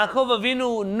 when Yaakov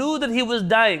Avinu knew that he was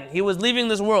dying, he was leaving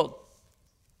this world.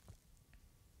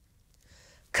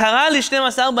 Kara lishneim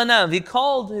asar banav. He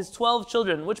called his 12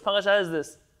 children. Which parasha is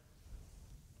this?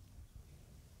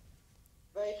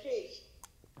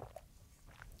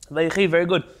 Vayechi, very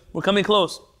good. We're coming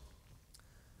close.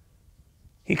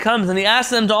 he comes and he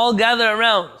asks them to all gather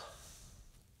around.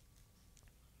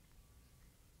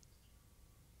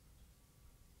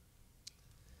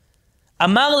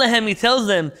 Amar lehem, he tells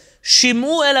them, Shimu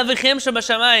el avichem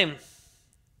shebashamayim.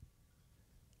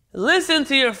 Listen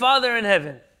to your Father in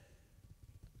heaven.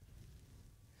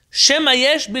 Shema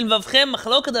yesh bilvavchem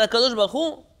machloket al HaKadosh Baruch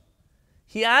Hu.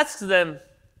 He asks them,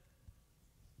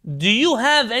 do you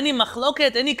have any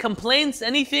machloket, any complaints,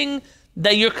 anything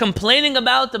that you're complaining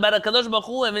about HaKadosh Baruch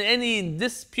Hu, any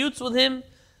disputes with him?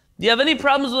 Do you have any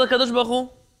problems with HaKadosh Baruch Hu?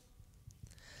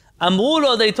 Amru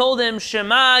lo, they told him,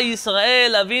 Shema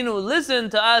Yisrael Avinu, listen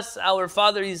to us, our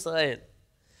Father Yisrael.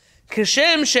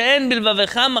 Kishem she'en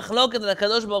bilvavecha machloket al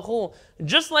HaKadosh Baruch Hu.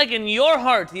 Just like in your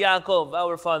heart, Yaakov,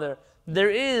 our Father, there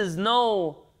is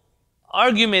no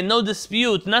argument, no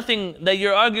dispute, nothing that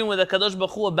you're arguing with HaKadosh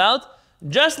Baruch Hu about.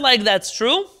 Just like that's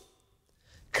true,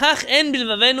 Kach en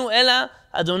bilvavenu ela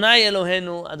Adonai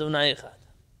Elohenu Adonai Echad.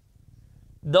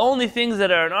 The only things that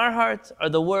are in our heart are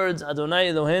the words Adonai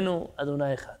Elohenu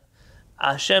Adonai Echad.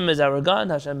 Hashem is our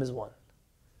God, Hashem is one.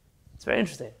 It's very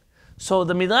interesting. So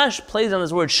the Midrash plays on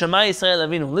this word, Shema Yisrael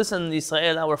Avinu. Listen,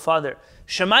 Yisrael, our Father.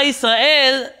 Shema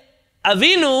Yisrael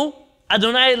Avinu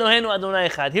Adonai Elohenu Adonai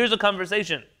Echad. Here's a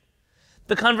conversation.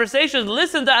 The conversation is,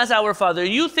 listen to us, our Father.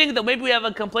 You think that maybe we have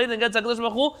a complaint against HaKadosh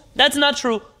Baruch Hu? That's not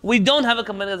true. We don't have a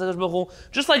complaint against HaKadosh Baruch Hu.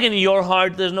 Just like in your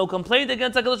heart, there's no complaint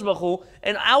against HaKadosh Baruch Hu.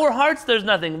 In our hearts, there's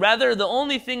nothing. Rather, the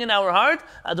only thing in our heart,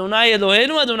 Adonai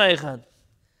Elohenu Adonai Echad.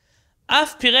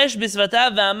 Af piresh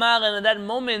bisvatav ve'amar, and at that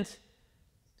moment,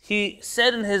 he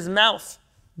said in his mouth,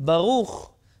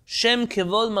 Baruch Shem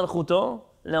Kevod Malchuto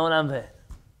Le'olam Ve'ed.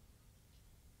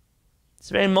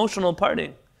 It's a very emotional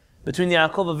parting between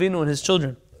Yaakov Avinu and his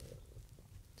children.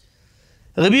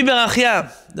 Rabbi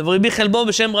Berachia, the Rabbi Chelbo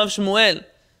b'Shem Rav Shmuel,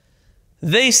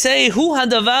 they say, Hu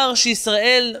hadavar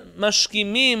sheYisrael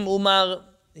mashkimim umar.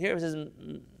 Here it says,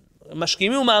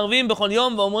 mashkimim umarvim b'chol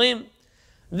yom v'omrim.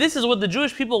 This is what the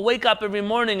Jewish people wake up every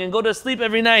morning and go to sleep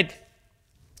every night.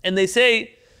 And they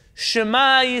say,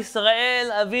 Shema Yisrael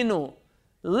Avinu.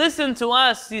 Listen to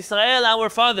us, Yisrael, our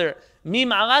Father.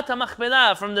 Mim'arat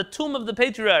HaMachpelah, from the tomb of the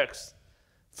patriarchs,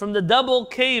 from the double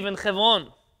cave in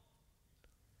Hebron.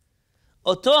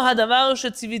 Oto hadavar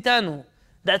shetzivitanu.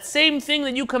 That same thing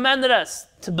that you commanded us,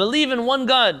 to believe in one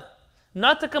God,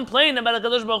 not to complain about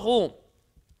HaKadosh Baruch Hu.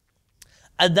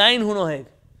 Adayin hu noheg.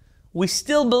 We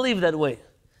still believe that way.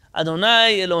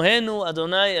 Adonai Elohenu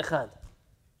Adonai Echad.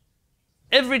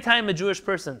 Every time a Jewish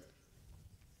person,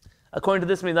 according to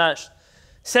this Midrash,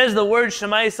 says the word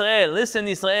Shema Yisrael, listen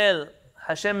Yisrael,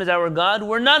 Hashem is our God,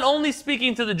 we're not only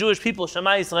speaking to the Jewish people,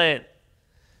 Shema Yisrael.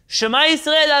 Shema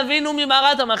Yisrael Avinu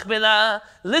Mim'arat HaMachpelah.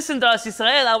 Listen to us,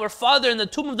 Yisrael, our Father in the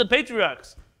tomb of the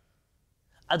patriarchs.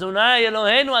 Adonai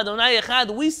Elohenu Adonai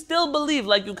Echad. We still believe,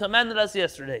 like you commanded us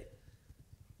yesterday,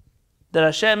 that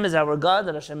Hashem is our God,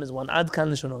 that Hashem is one. Ad kan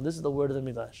lishono. This is the word of the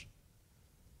Midrash.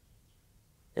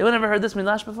 Anyone ever heard this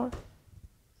Midrash before?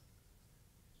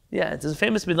 Yeah, it's a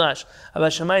famous Midrash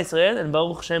about Shema Yisrael and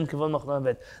Baruch Shem Kivon Machlan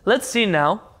Ved. Let's see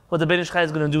now what the Ben Ish Chai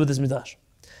is going to do with this Midrash.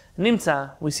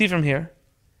 Nimtza, we see from here,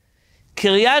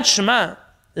 Kiryat Shema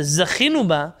zachinu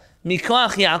ba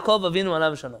mikoach Yaakov Avinu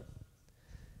alav shalom.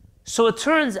 So it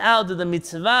turns out that the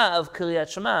mitzvah of Kiryat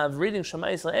Shema, of reading Shema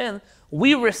Yisrael,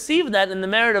 we receive that in the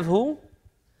merit of who?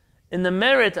 In the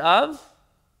merit of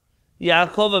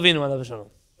Yaakov Avinu alav shalom.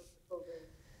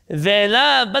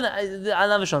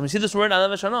 Alav shalom. You see this word,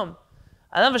 alav shalom?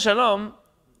 Alav shalom,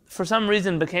 for some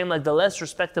reason, became like the less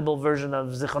respectable version of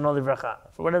Zichrono Livracha.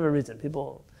 For whatever reason,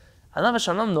 people. Alav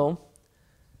shalom, though,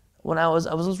 when I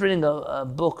was reading a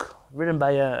book written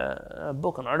by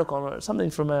an article or something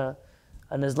from an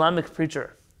Islamic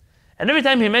preacher, and every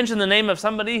time he mentioned the name of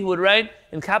somebody, he would write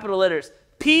in capital letters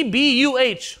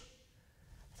P-B-U-H.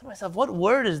 I thought to myself, what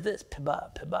word is this?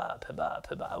 Piba, piba, piba,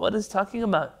 piba. What is he talking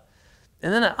about?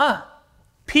 And then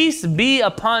peace be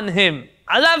upon him.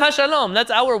 Alav hashalom. That's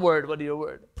our word. What is your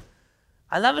word?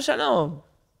 Alav hashalom.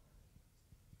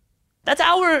 That's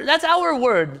our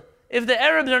word. If the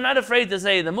Arabs are not afraid to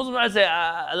say, the Muslims are not say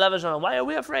Alav hashalom, why are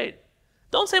we afraid?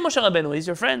 Don't say Moshe Rabbeinu. He's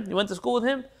your friend. You went to school with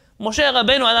him. Moshe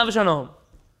Rabbeinu Alav hashalom.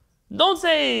 Don't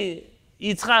say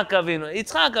Yitzchak Avinu.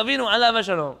 Yitzchak Avinu Alav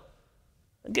hashalom.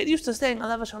 Get used to saying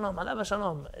Alav hashalom, Alav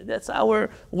hashalom. That's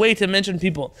our way to mention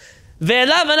people.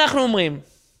 Ve'elav anachnu umrim.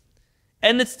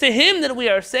 And it's to him that we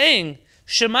are saying,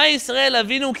 Shema Yisrael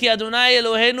Avinu ki Adonai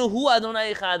Elohenu hu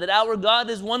Adonai Echad, that our God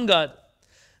is one God.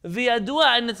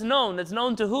 V'yadua, and it's known. It's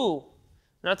known to who?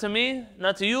 Not to me,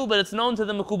 not to you, but it's known to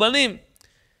the Mekubalim.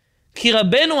 Ki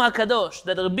Rabbeinu HaKadosh,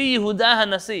 that Rabbi Yehuda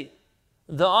HaNasi,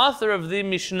 the author of the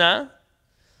Mishnah,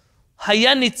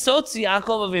 Haya Nitzotz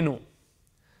Yaakov Avinu.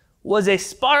 was a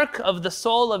spark of the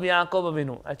soul of Yaakov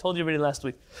Avinu. I told you already last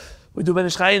week. We do Ben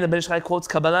Ish Chai, and the Ben Ish Chai quotes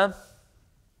Kabbalah.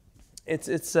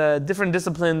 It's a different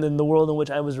discipline than the world in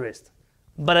which I was raised.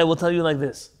 But I will tell you like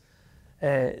this.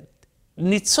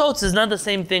 Nitzotz is not the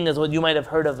same thing as what you might have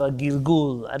heard of a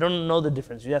Gilgul. I don't know the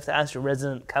difference. You have to ask your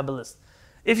resident Kabbalist.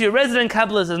 If your resident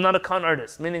Kabbalist is not a con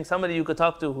artist, meaning somebody you could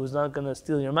talk to who's not going to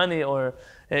steal your money or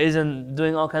isn't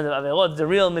doing all kinds of averot, the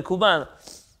real Mikubal,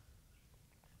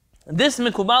 this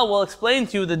Mikubal will explain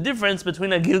to you the difference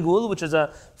between a Gilgul, which is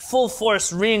a full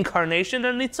force reincarnation,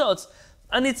 and Nitzotz.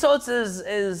 A Nitzotz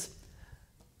is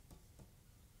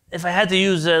if I had to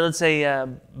use, let's say,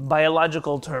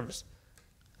 biological terms,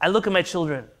 I look at my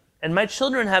children, and my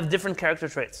children have different character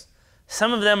traits.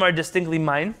 Some of them are distinctly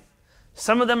mine.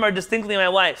 Some of them are distinctly my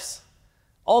wife's.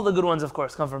 All the good ones, of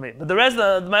course, come from me. But the rest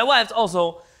of my wife's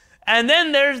also. And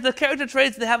then there's the character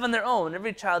traits they have on their own.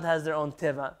 Every child has their own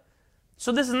teva.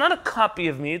 So this is not a copy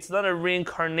of me. It's not a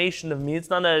reincarnation of me. It's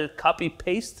not a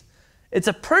copy-paste. It's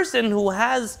a person who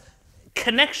has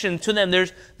connection to them.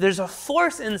 There's a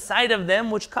force inside of them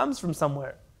which comes from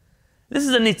somewhere. This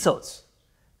is a nitzotz.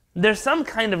 There's some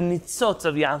kind of nitzotz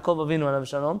of Yaakov Avinu alav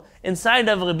shalom inside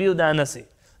of Rabbi Yehuda HaNasi.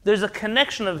 There's a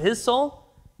connection of his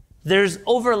soul. There's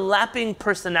overlapping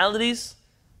personalities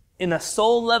in a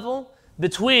soul level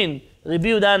between Rabbi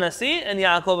Yehuda HaNasi and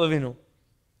Yaakov Avinu.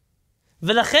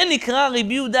 V'lachen nikra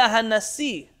Rabbi Yehuda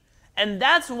HaNasi. And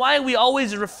that's why we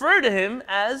always refer to him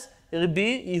as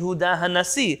Rabbi Yehuda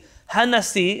HaNasi.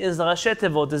 HaNasi is the Rashi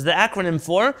Tevot, is the acronym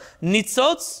for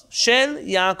Nitzotz Shel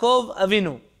Yaakov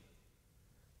Avinu.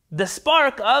 The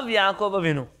spark of Yaakov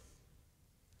Avinu.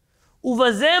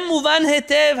 ובזה מובן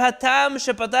היטב הטעם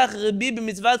שפתח רבי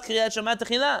במצוות קריאת שמע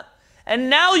תחילה. And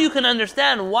now you can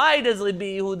understand why does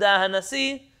Rabbi Yehuda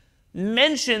HaNasi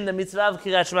mention the mitzvah of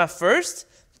Kriyat Shema first?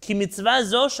 כי מצווה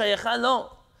זו שייכה לו.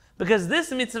 Because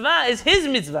this mitzvah is his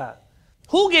mitzvah.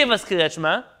 Who gave us Kriyat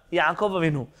Shema? Yaakov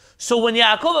Avinu. So when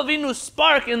Yaakov Avinu's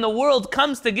spark in the world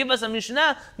comes to give us a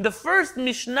Mishnah, the first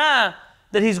Mishnah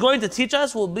that he's going to teach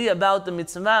us will be about the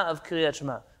mitzvah of Kriyat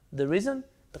Shema. The reason?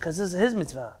 Because this is his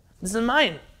mitzvah. This is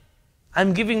mine.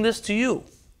 I'm giving this to you.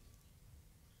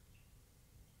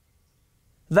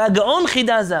 והגאון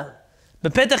חידה ז"ל,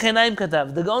 בפתח עיניים כתב,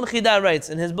 the Gaon Chida writes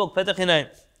in his book, פתח עיניים,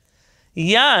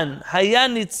 יען היה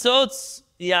ניצוץ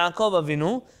יעקב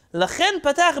אבינו, לכן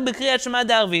פתח בקריאת שמע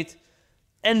דערבית.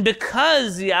 And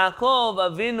because Yaakov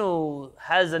Avinu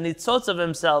has a nitzotz of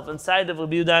himself inside of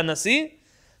Rabbi Yehuda HaNasi,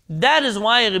 that is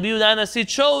why Rabbi Yehuda HaNasi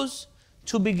chose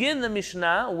to begin the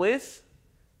Mishnah with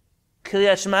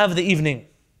Kriyat Shema of the evening.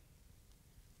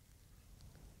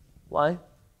 Why?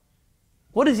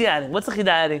 What is he adding? What's the Chida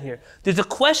adding here? There's a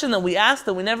question that we asked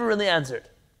that we never really answered.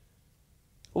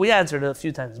 We answered it a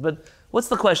few times, but what's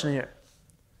the question here?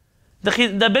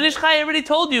 The Ben Ish Chai already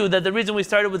told you that the reason we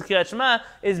started with Kriyat Shema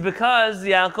is because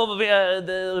the Rabbi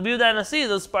Yehuda HaNasi is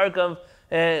the spark of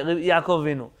Yaakov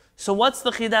Avinu. So what's the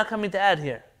Chida coming to add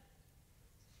here?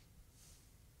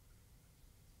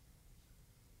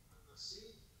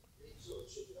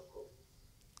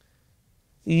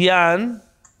 Yan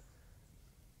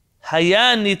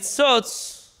היה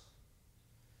ניצוץ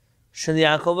של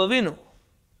יעקב אבינו.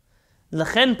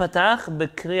 לכן פתח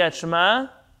בקריאת שמע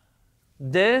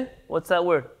what's that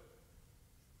word?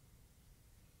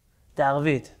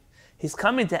 Da'arvit. He's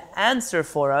coming to answer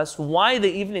for us why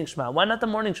the evening Shema, why not the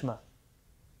morning Shema?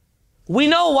 We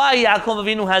know why Yaakov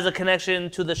Avinu has a connection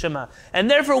to the Shema. And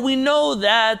therefore we know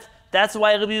that that's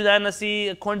why Rabbi Yehuda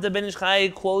HaNasi, according to Ben Ish Chai,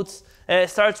 quotes,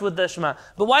 starts with the Shema.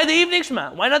 But why the evening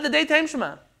Shema? Why not the daytime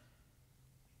Shema?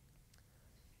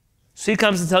 So he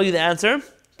comes to tell you the answer.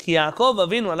 כי יעקב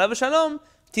אבינו עליו השלום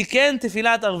תיקן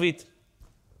תפילת ערבית.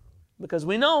 Because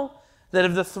we know that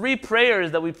of the three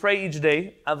prayers that we pray each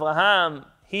day, Avraham,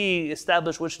 he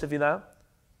established which tefillah?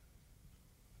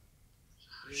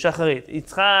 Shacharit.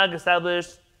 Yitzchak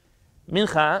established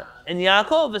Mincha, and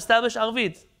Yaakov established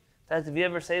Arvit. In fact, if you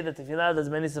ever say the tefillah that as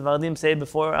many Sephardim say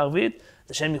before Arvit,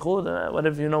 the Shem Yichud,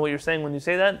 whatever you know what you're saying when you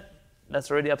say that,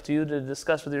 that's already up to you to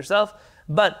discuss with yourself.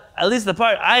 But at least the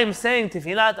part, I am saying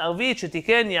tefillat Arvit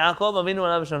shetiken Yaakov Avinu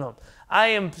alav shalom. I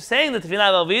am saying the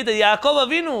tefillah of Arvit that Yaakov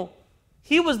Avinu,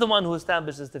 he was the one who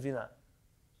established this tefillah.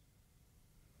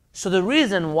 So the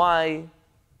reason why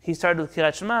he started with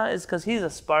Kriyat Shema is because he's a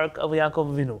spark of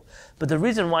Yaakov Avinu. But the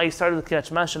reason why he started with Kriyat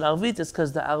Shema shel Arvit is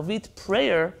because the Arvit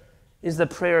prayer is the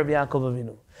prayer of Yaakov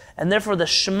Avinu. And therefore the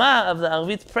Shema of the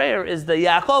Arvit prayer is the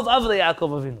Yaakov of the Yaakov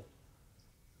Avinu.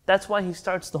 That's why he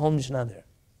starts the whole Mishnah there.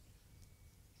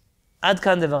 Ad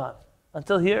kan devarav.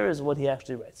 Until here is what he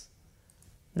actually writes.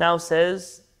 Now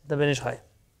says the Ben Ish Chai.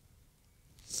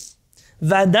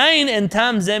 ועדיין אין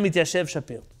טעם זה מתיישב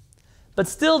שפיר. But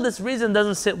still, this reason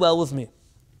doesn't sit well with me.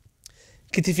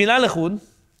 כי תפילה לחוד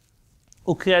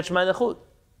וקריאת שמע לחוד.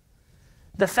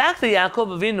 The fact that Yaakov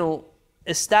Avinu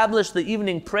established the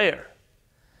evening prayer,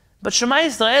 but Shema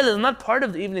Yisrael is not part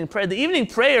of the evening prayer. The evening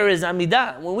prayer is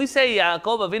Amidah. When we say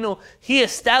Yaakov Avinu, he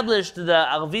established the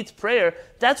Arvit prayer,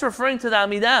 that's referring to the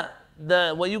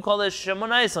Amidah, what you call the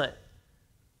Shemona Yisrael.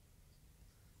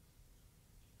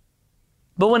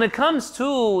 But when it comes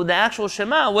to the actual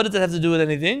Shema, what does it have to do with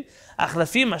anything? But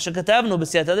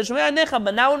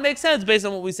now it makes sense based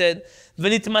on what we said.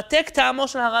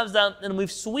 And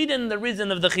we've sweetened the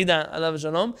reason of the Chida, alav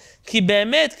shalom.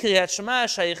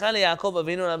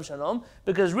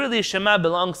 Because really Shema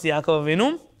belongs to Yaakov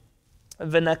Avinu.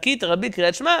 ונקית רבי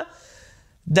קריאת שמע,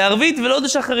 דערבית ולא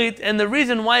דשחרית. And the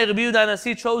reason why Rabbi Yehuda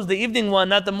Nasi chose the evening one,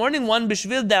 not the morning one,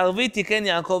 בשביל דערבית תיקן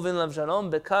יעקב אבינו עליו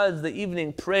שלום, because the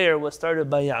evening prayer was started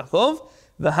by Yaakov.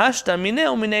 והשתא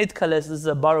מיניה ומיניה יתקלס. This is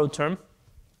a borrowed term.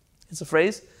 It's a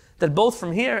phrase that both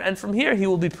from here and from here he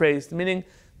will be praised. Meaning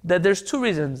that there's two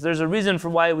reasons. There's a reason for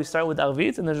why we start with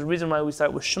Arvit, and there's a reason why we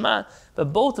start with Shema,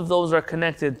 but both of those are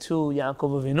connected to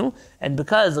Yaakov Avinu, and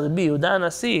because Rabbi Yehuda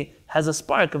Nasi has a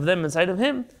spark of them inside of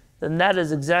him, then that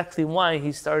is exactly why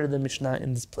he started the Mishnah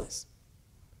in this place.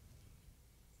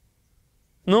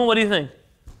 No, what do you think?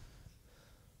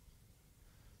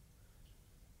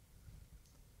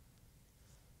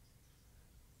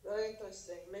 Very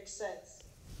interesting. Makes sense.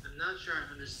 I'm not sure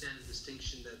I understand the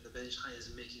distinction that the Ben Ish Chai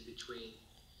is making between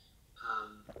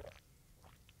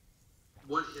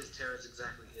what his teretz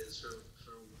exactly is for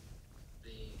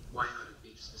the why out of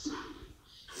beef specifically.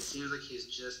 It seems like he's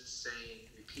just saying,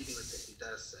 repeating what the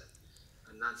Hida said.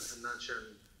 I'm not sure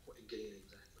I'm getting it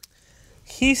exactly.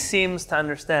 He seems to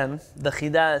understand, the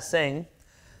Chida is saying,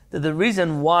 that the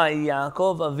reason why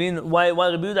Yaakov Avinu, why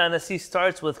Rabbi Yehuda Nasi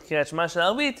starts with Kriyat Shema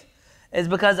Shel Arvit, is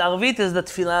because Arvit is the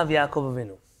tefillah of Yaakov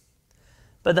Avinu.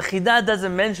 But the Chida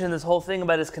doesn't mention this whole thing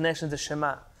about his connection to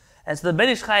Shema. And so the Ben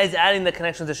Ish Chai is adding the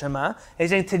connection to Shema. He's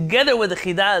saying together with the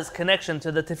Chida's connection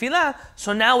to the Tefillah,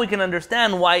 so now we can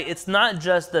understand why it's not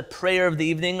just the prayer of the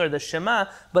evening or the Shema,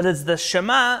 but it's the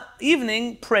Shema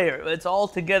evening prayer. It's all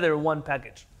together one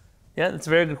package. Yeah, that's a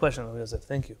very good question, Yosef.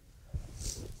 Thank you.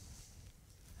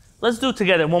 Let's do it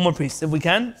together, one more piece, if we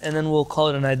can, and then we'll call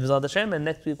it a night, B'ezrat Hashem, and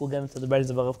next week we'll get into the writings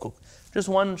of Rav Kook. Just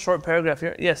one short paragraph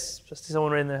here. Yes, just see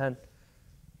someone raising their hand.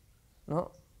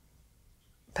 No?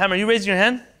 Pam, are you raising your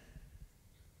hand?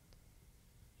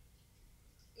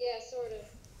 Yeah, sort of.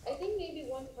 I think maybe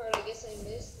one part I guess I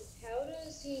missed is how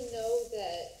does he know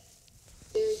that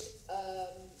there's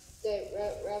that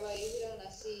Rabbi Yehuda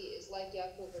Nasi is like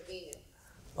Yaakov Avinu?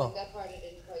 Like that part I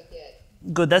didn't quite get.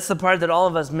 Good. That's the part that all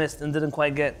of us missed and didn't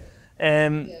quite get.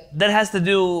 That has to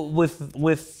do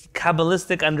with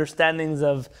Kabbalistic understandings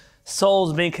of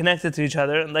souls being connected to each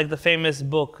other, like the famous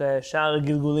book Sha'ar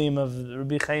Gilgulim of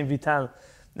Rabbi Chaim Vital,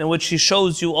 in which he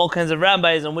shows you all kinds of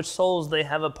rabbis and which souls they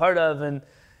have a part of, and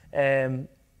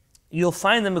you'll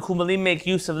find the Mekubalim make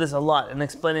use of this a lot in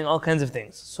explaining all kinds of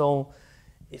things. So,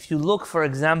 if you look for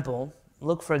example,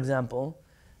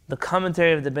 the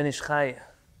commentary of the Ben Ish Chai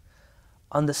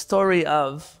on the story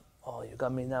of, oh, you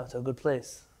got me now to a good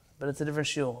place, but it's a different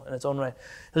shiur in its own right.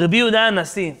 Rabbi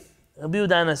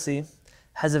Yehuda Nasi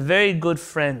has a very good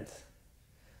friend. Do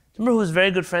you remember who his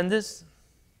very good friend is?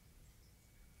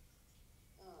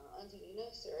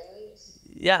 Antoninus or Aurelius?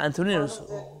 Yeah, Antoninus.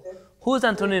 Who is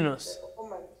Antoninus?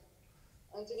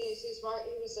 Antoninus, he was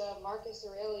Marcus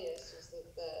Aurelius, was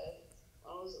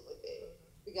what was it, like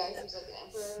the guy who was like an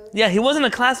emperor? Yeah, he wasn't a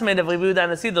classmate of Rabbi Yehuda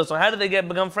Nasi though, so how did they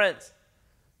become friends?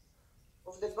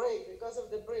 Because of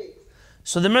the breed.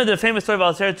 So remember the famous story of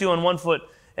I'll share it to you on one foot.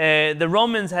 The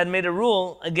Romans had made a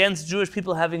rule against Jewish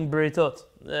people having beritot,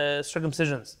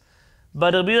 circumcisions.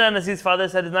 But Rabbi Yehuda Nasi's father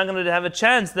said it's not going to have a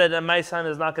chance that my son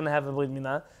is not going to have a brit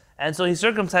milah. And so he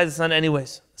circumcised his son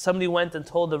anyways. Somebody went and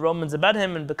told the Romans about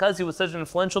him, and because he was such an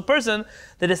influential person,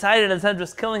 they decided instead of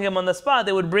just killing him on the spot,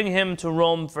 they would bring him to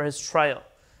Rome for his trial.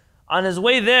 On his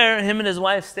way there, him and his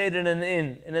wife stayed in an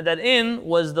inn. And at that inn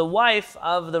was the wife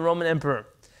of the Roman emperor.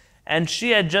 And she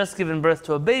had just given birth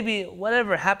to a baby.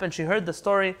 Whatever happened, she heard the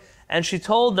story, and she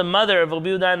told the mother of Rabbi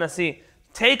Yehuda Nasi,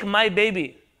 take my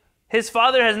baby. His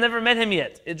father has never met him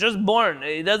yet. It's just born.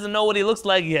 He doesn't know what he looks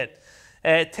like yet.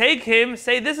 Take him,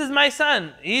 say, this is my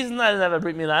son. He's not going to have a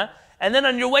brit milah. And then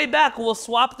on your way back, we'll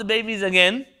swap the babies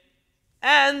again,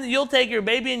 and you'll take your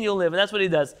baby and you'll live. And that's what he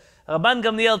does. Rabban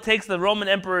Gamliel takes the Roman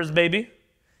emperor's baby.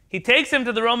 He takes him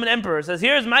to the Roman emperor, says,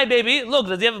 here's my baby. Look,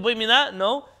 does he have a brit milah?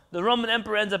 No. The Roman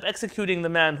emperor ends up executing the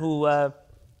man who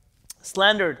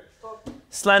slandered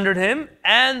him.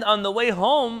 And on the way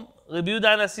home, Rabbi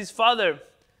Yehuda Nasi's father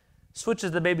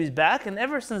switches the baby's back, and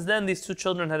ever since then, these two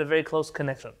children had a very close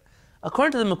connection.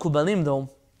 According to the Mekubalim, though,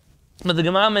 but the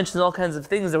Gemara mentions all kinds of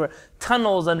things. There were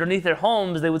tunnels underneath their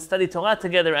homes. They would study Torah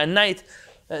together at night.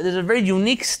 There's a very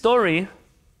unique story.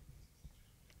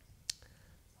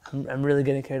 I'm really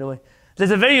getting carried away. There's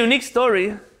a very unique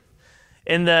story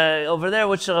over there,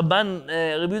 which Rabbi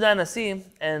Yehuda Nasi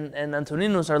and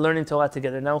Antoninus are learning Torah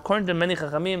together. Now, according to many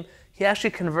Chachamim, he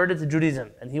actually converted to Judaism,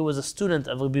 and he was a student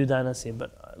of Rabbi Yehuda Nasi.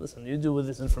 But listen, you do with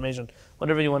this information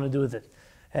whatever you want to do with it.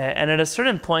 And at a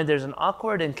certain point, there's an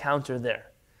awkward encounter there,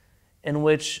 in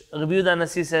which Rabbi Yehuda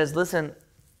Nasi says, listen,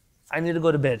 I need to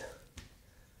go to bed.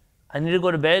 I need to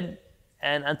go to bed.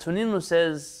 And Antoninus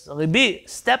says, Rabbi,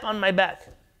 step on my back.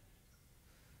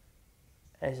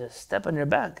 And he says, step on your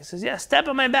back? He says, yeah, step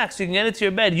on my back so you can get into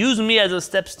your bed. Use me as a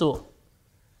step stool.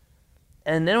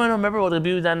 And anyone remember what Rabbi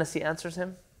Yehuda Nasi answers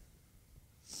him?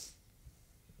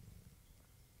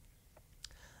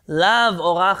 Lav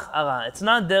orach ara. It's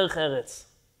not derech eretz.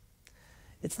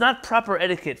 It's not proper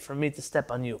etiquette for me to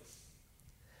step on you.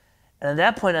 And at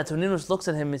that point, Antoninus looks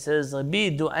at him and says, Rabbi,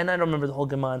 I don't remember the whole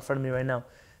Gemara in front of me right now.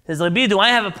 He says, Rabbi, do I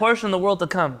have a portion in the world to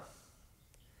come?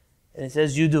 And he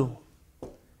says, you do.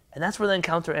 And that's where the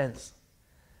encounter ends.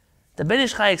 The Ben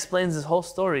Ish Chai explains this whole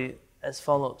story as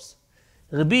follows.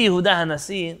 Rabbi Yehuda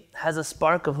Hanasi has a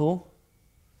spark of who?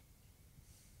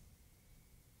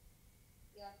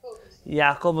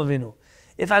 Yaakov Avinu.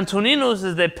 If Antoninus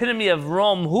is the epitome of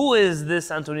Rome, who is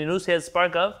this Antoninus? He has a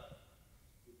spark of?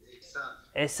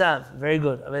 Esav. Very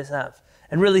good, of Esav.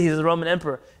 And really, he's the Roman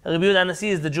emperor. Rabbi Yehuda Nasi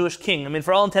is the Jewish king. I mean,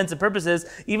 for all intents and purposes,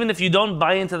 even if you don't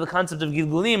buy into the concept of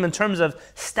Gilgulim in terms of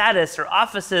status or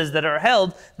offices that are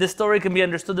held, this story can be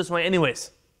understood this way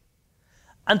anyways.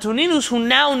 Antoninus, who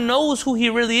now knows who he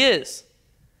really is,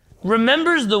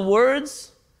 remembers the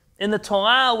words in the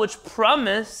Torah which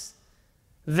promise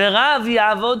Verav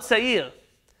Ya'avod Tza'ir,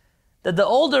 that the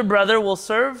older brother will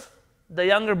serve the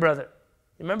younger brother.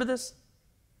 You remember this?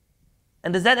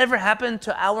 And does that ever happen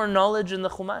to our knowledge in the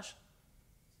Chumash?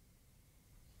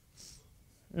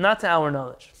 Not to our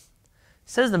knowledge.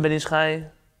 Says the Ben Ish Chai,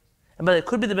 but it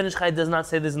could be the Ben Ish Chai does not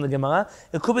say this in the Gemara.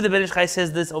 It could be the Ben Ish Chai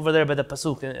says this over there by the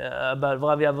Pasuk, about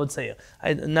V'rav Ya'avod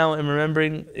Tza'ir. Now I'm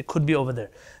remembering, it could be over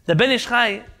there. The Ben Ish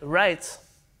Chai writes,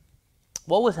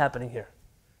 what was happening here?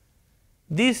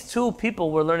 These two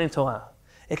people were learning Torah.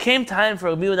 It came time for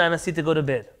Rabbi Yehuda Nasi to go to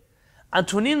bed.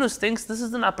 Antoninus thinks this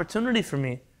is an opportunity for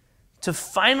me to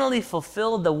finally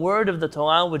fulfill the word of the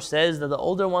Torah which says that the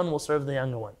older one will serve the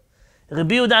younger one.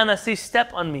 Rabbi Yehuda Nasi,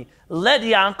 step on me. Let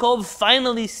Yaakov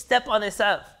finally step on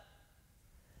Esav.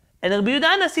 And Rabbi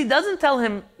Yehuda Nasi doesn't tell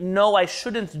him, no, I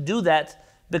shouldn't do that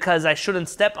because I shouldn't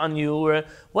step on you. Or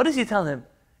what does he tell him?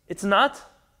 It's not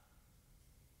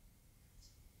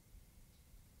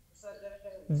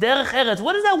derech eretz.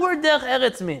 What does that word derech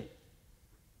eretz mean?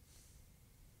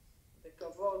 The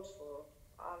kavod for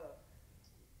honor.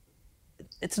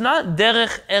 It's not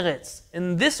derech eretz.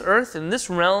 In this earth, in this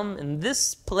realm, in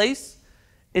this place,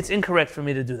 it's incorrect for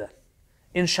me to do that.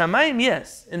 In Shamayim,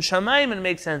 yes. In Shamayim, it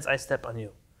makes sense, I step on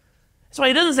you. That's why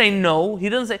he doesn't say no. He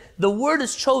doesn't say, the word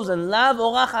is chosen. Lav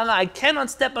orach ara. I cannot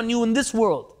step on you in this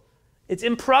world. It's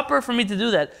improper for me to do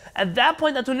that. At that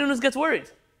point, Antoninus gets worried.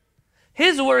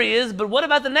 His worry is, but what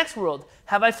about the next world?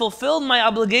 Have I fulfilled my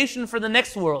obligation for the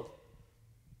next world?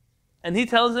 And he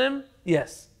tells him,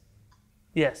 yes.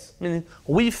 Yes. Meaning,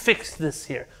 we fixed this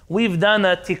here. We've done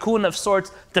a tikkun of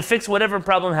sorts to fix whatever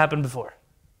problem happened before.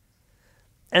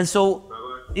 And so,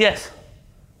 Rabbi? yes.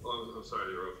 Oh, I'm sorry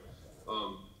to interrupt.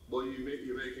 Well, you're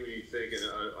making me think, and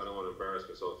I don't want to embarrass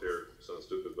myself here, sound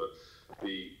stupid, but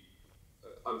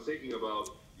I'm thinking about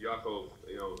Yaakov,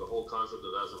 the whole concept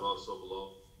of as above, so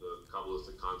below, the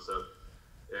Kabbalistic concept.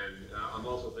 And I'm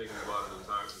also thinking about it in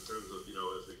terms of,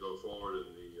 as we go forward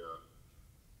in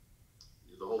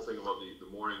the whole thing about the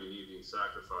morning and evening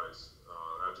sacrifice.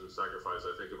 After the sacrifice,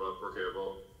 I think about Pirkei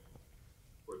Avot,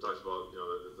 where it talks about,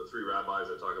 the three rabbis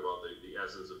that talk about the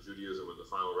essence of Judaism, and the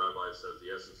final rabbi says the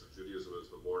essence of Judaism is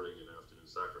the morning and afternoon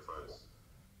sacrifice.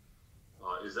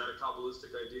 Is that a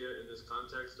Kabbalistic idea in this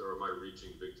context, or am I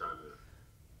reaching big time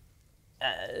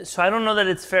there? So I don't know that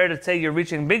it's fair to say you're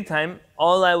reaching big time.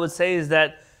 All I would say is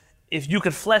that if you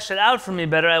could flesh it out for me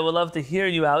better, I would love to hear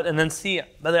you out and then see.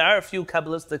 But there are a few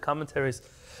Kabbalistic commentaries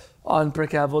on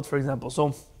Pirkei Avot, for example.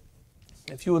 So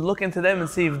if you would look into them and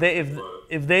see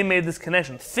if they made this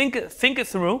connection, think it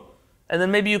through, and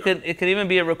then maybe it could even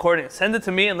be a recording. Send it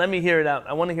to me and let me hear it out.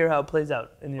 I want to hear how it plays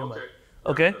out in your mind.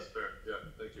 Okay? That's fair. Yeah,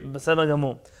 thank you. Beseder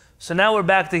gamur. So now we're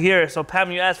back to here. So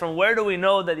Pam, you asked from where do we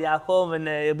know that Yaakov and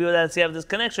Rabbi Yehuda have this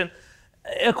connection?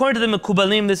 According to the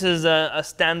Mekubalim, this is a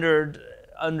standard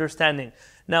understanding.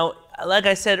 Now, like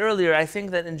I said earlier, I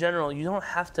think that in general, you don't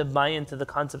have to buy into the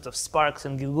concept of sparks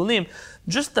and gilgulim.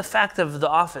 Just the fact of the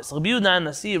office. Rabbi Yehuda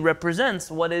Nasi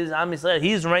represents what is Am Yisrael.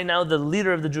 He is right now the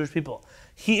leader of the Jewish people.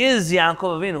 He is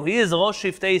Yaakov Avinu. He is Rosh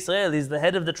Shiftei Israel. He's the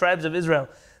head of the tribes of Israel.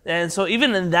 And so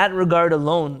even in that regard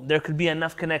alone, there could be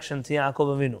enough connection to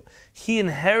Yaakov Avinu. He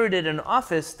inherited an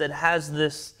office that has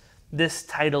this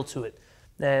title to it.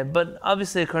 But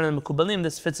obviously, according to Mekubalim,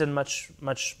 this fits in much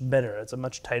better. It's a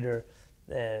much tighter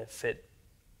fit.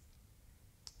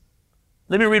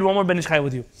 Let me read one more Ben Ish Chai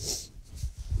with you.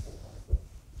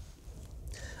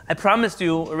 I promised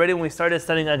you already when we started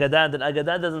studying Agadah that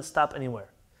Agadah doesn't stop anywhere.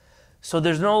 So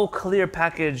there's no clear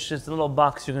package, just a little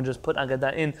box you can just put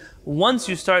Agadah in. Once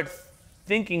you start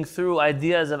thinking through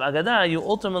ideas of Agadah, you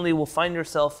ultimately will find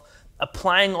yourself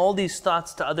applying all these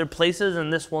thoughts to other places,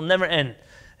 and this will never end.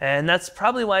 And that's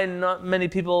probably why not many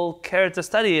people care to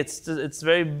study. It's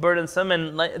very burdensome,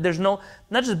 and there's not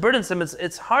just burdensome.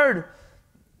 It's hard,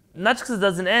 not just because it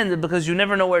doesn't end, because you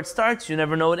never know where it starts, you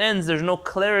never know it ends. There's no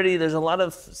clarity. There's a lot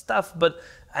of stuff, but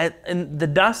in the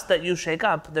dust that you shake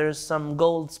up, there's some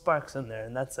gold sparks in there,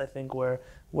 and that's I think what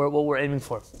we're aiming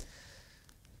for.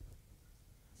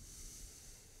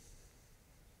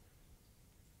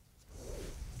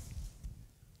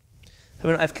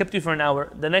 I've kept you for an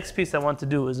hour. The next piece I want to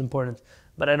do is important,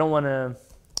 but I don't want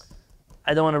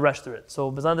to rush through it.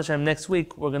 So B'ezrat Hashem, next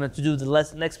week we're going to do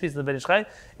the next piece of the Ben Ish Chai.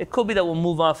 It could be that we'll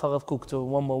move off Harav Kook to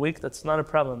one more week. That's not a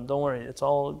problem. Don't worry. It's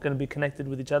all going to be connected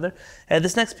with each other.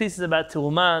 This next piece is about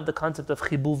Terumah, the concept of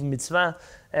Chibuv Mitzvah.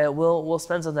 We'll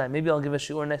spend some time. Maybe I'll give a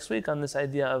shiur next week on this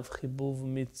idea of Chibuv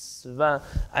Mitzvah.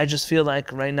 I just feel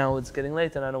like right now it's getting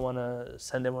late and I don't want to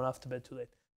send everyone off to bed too late.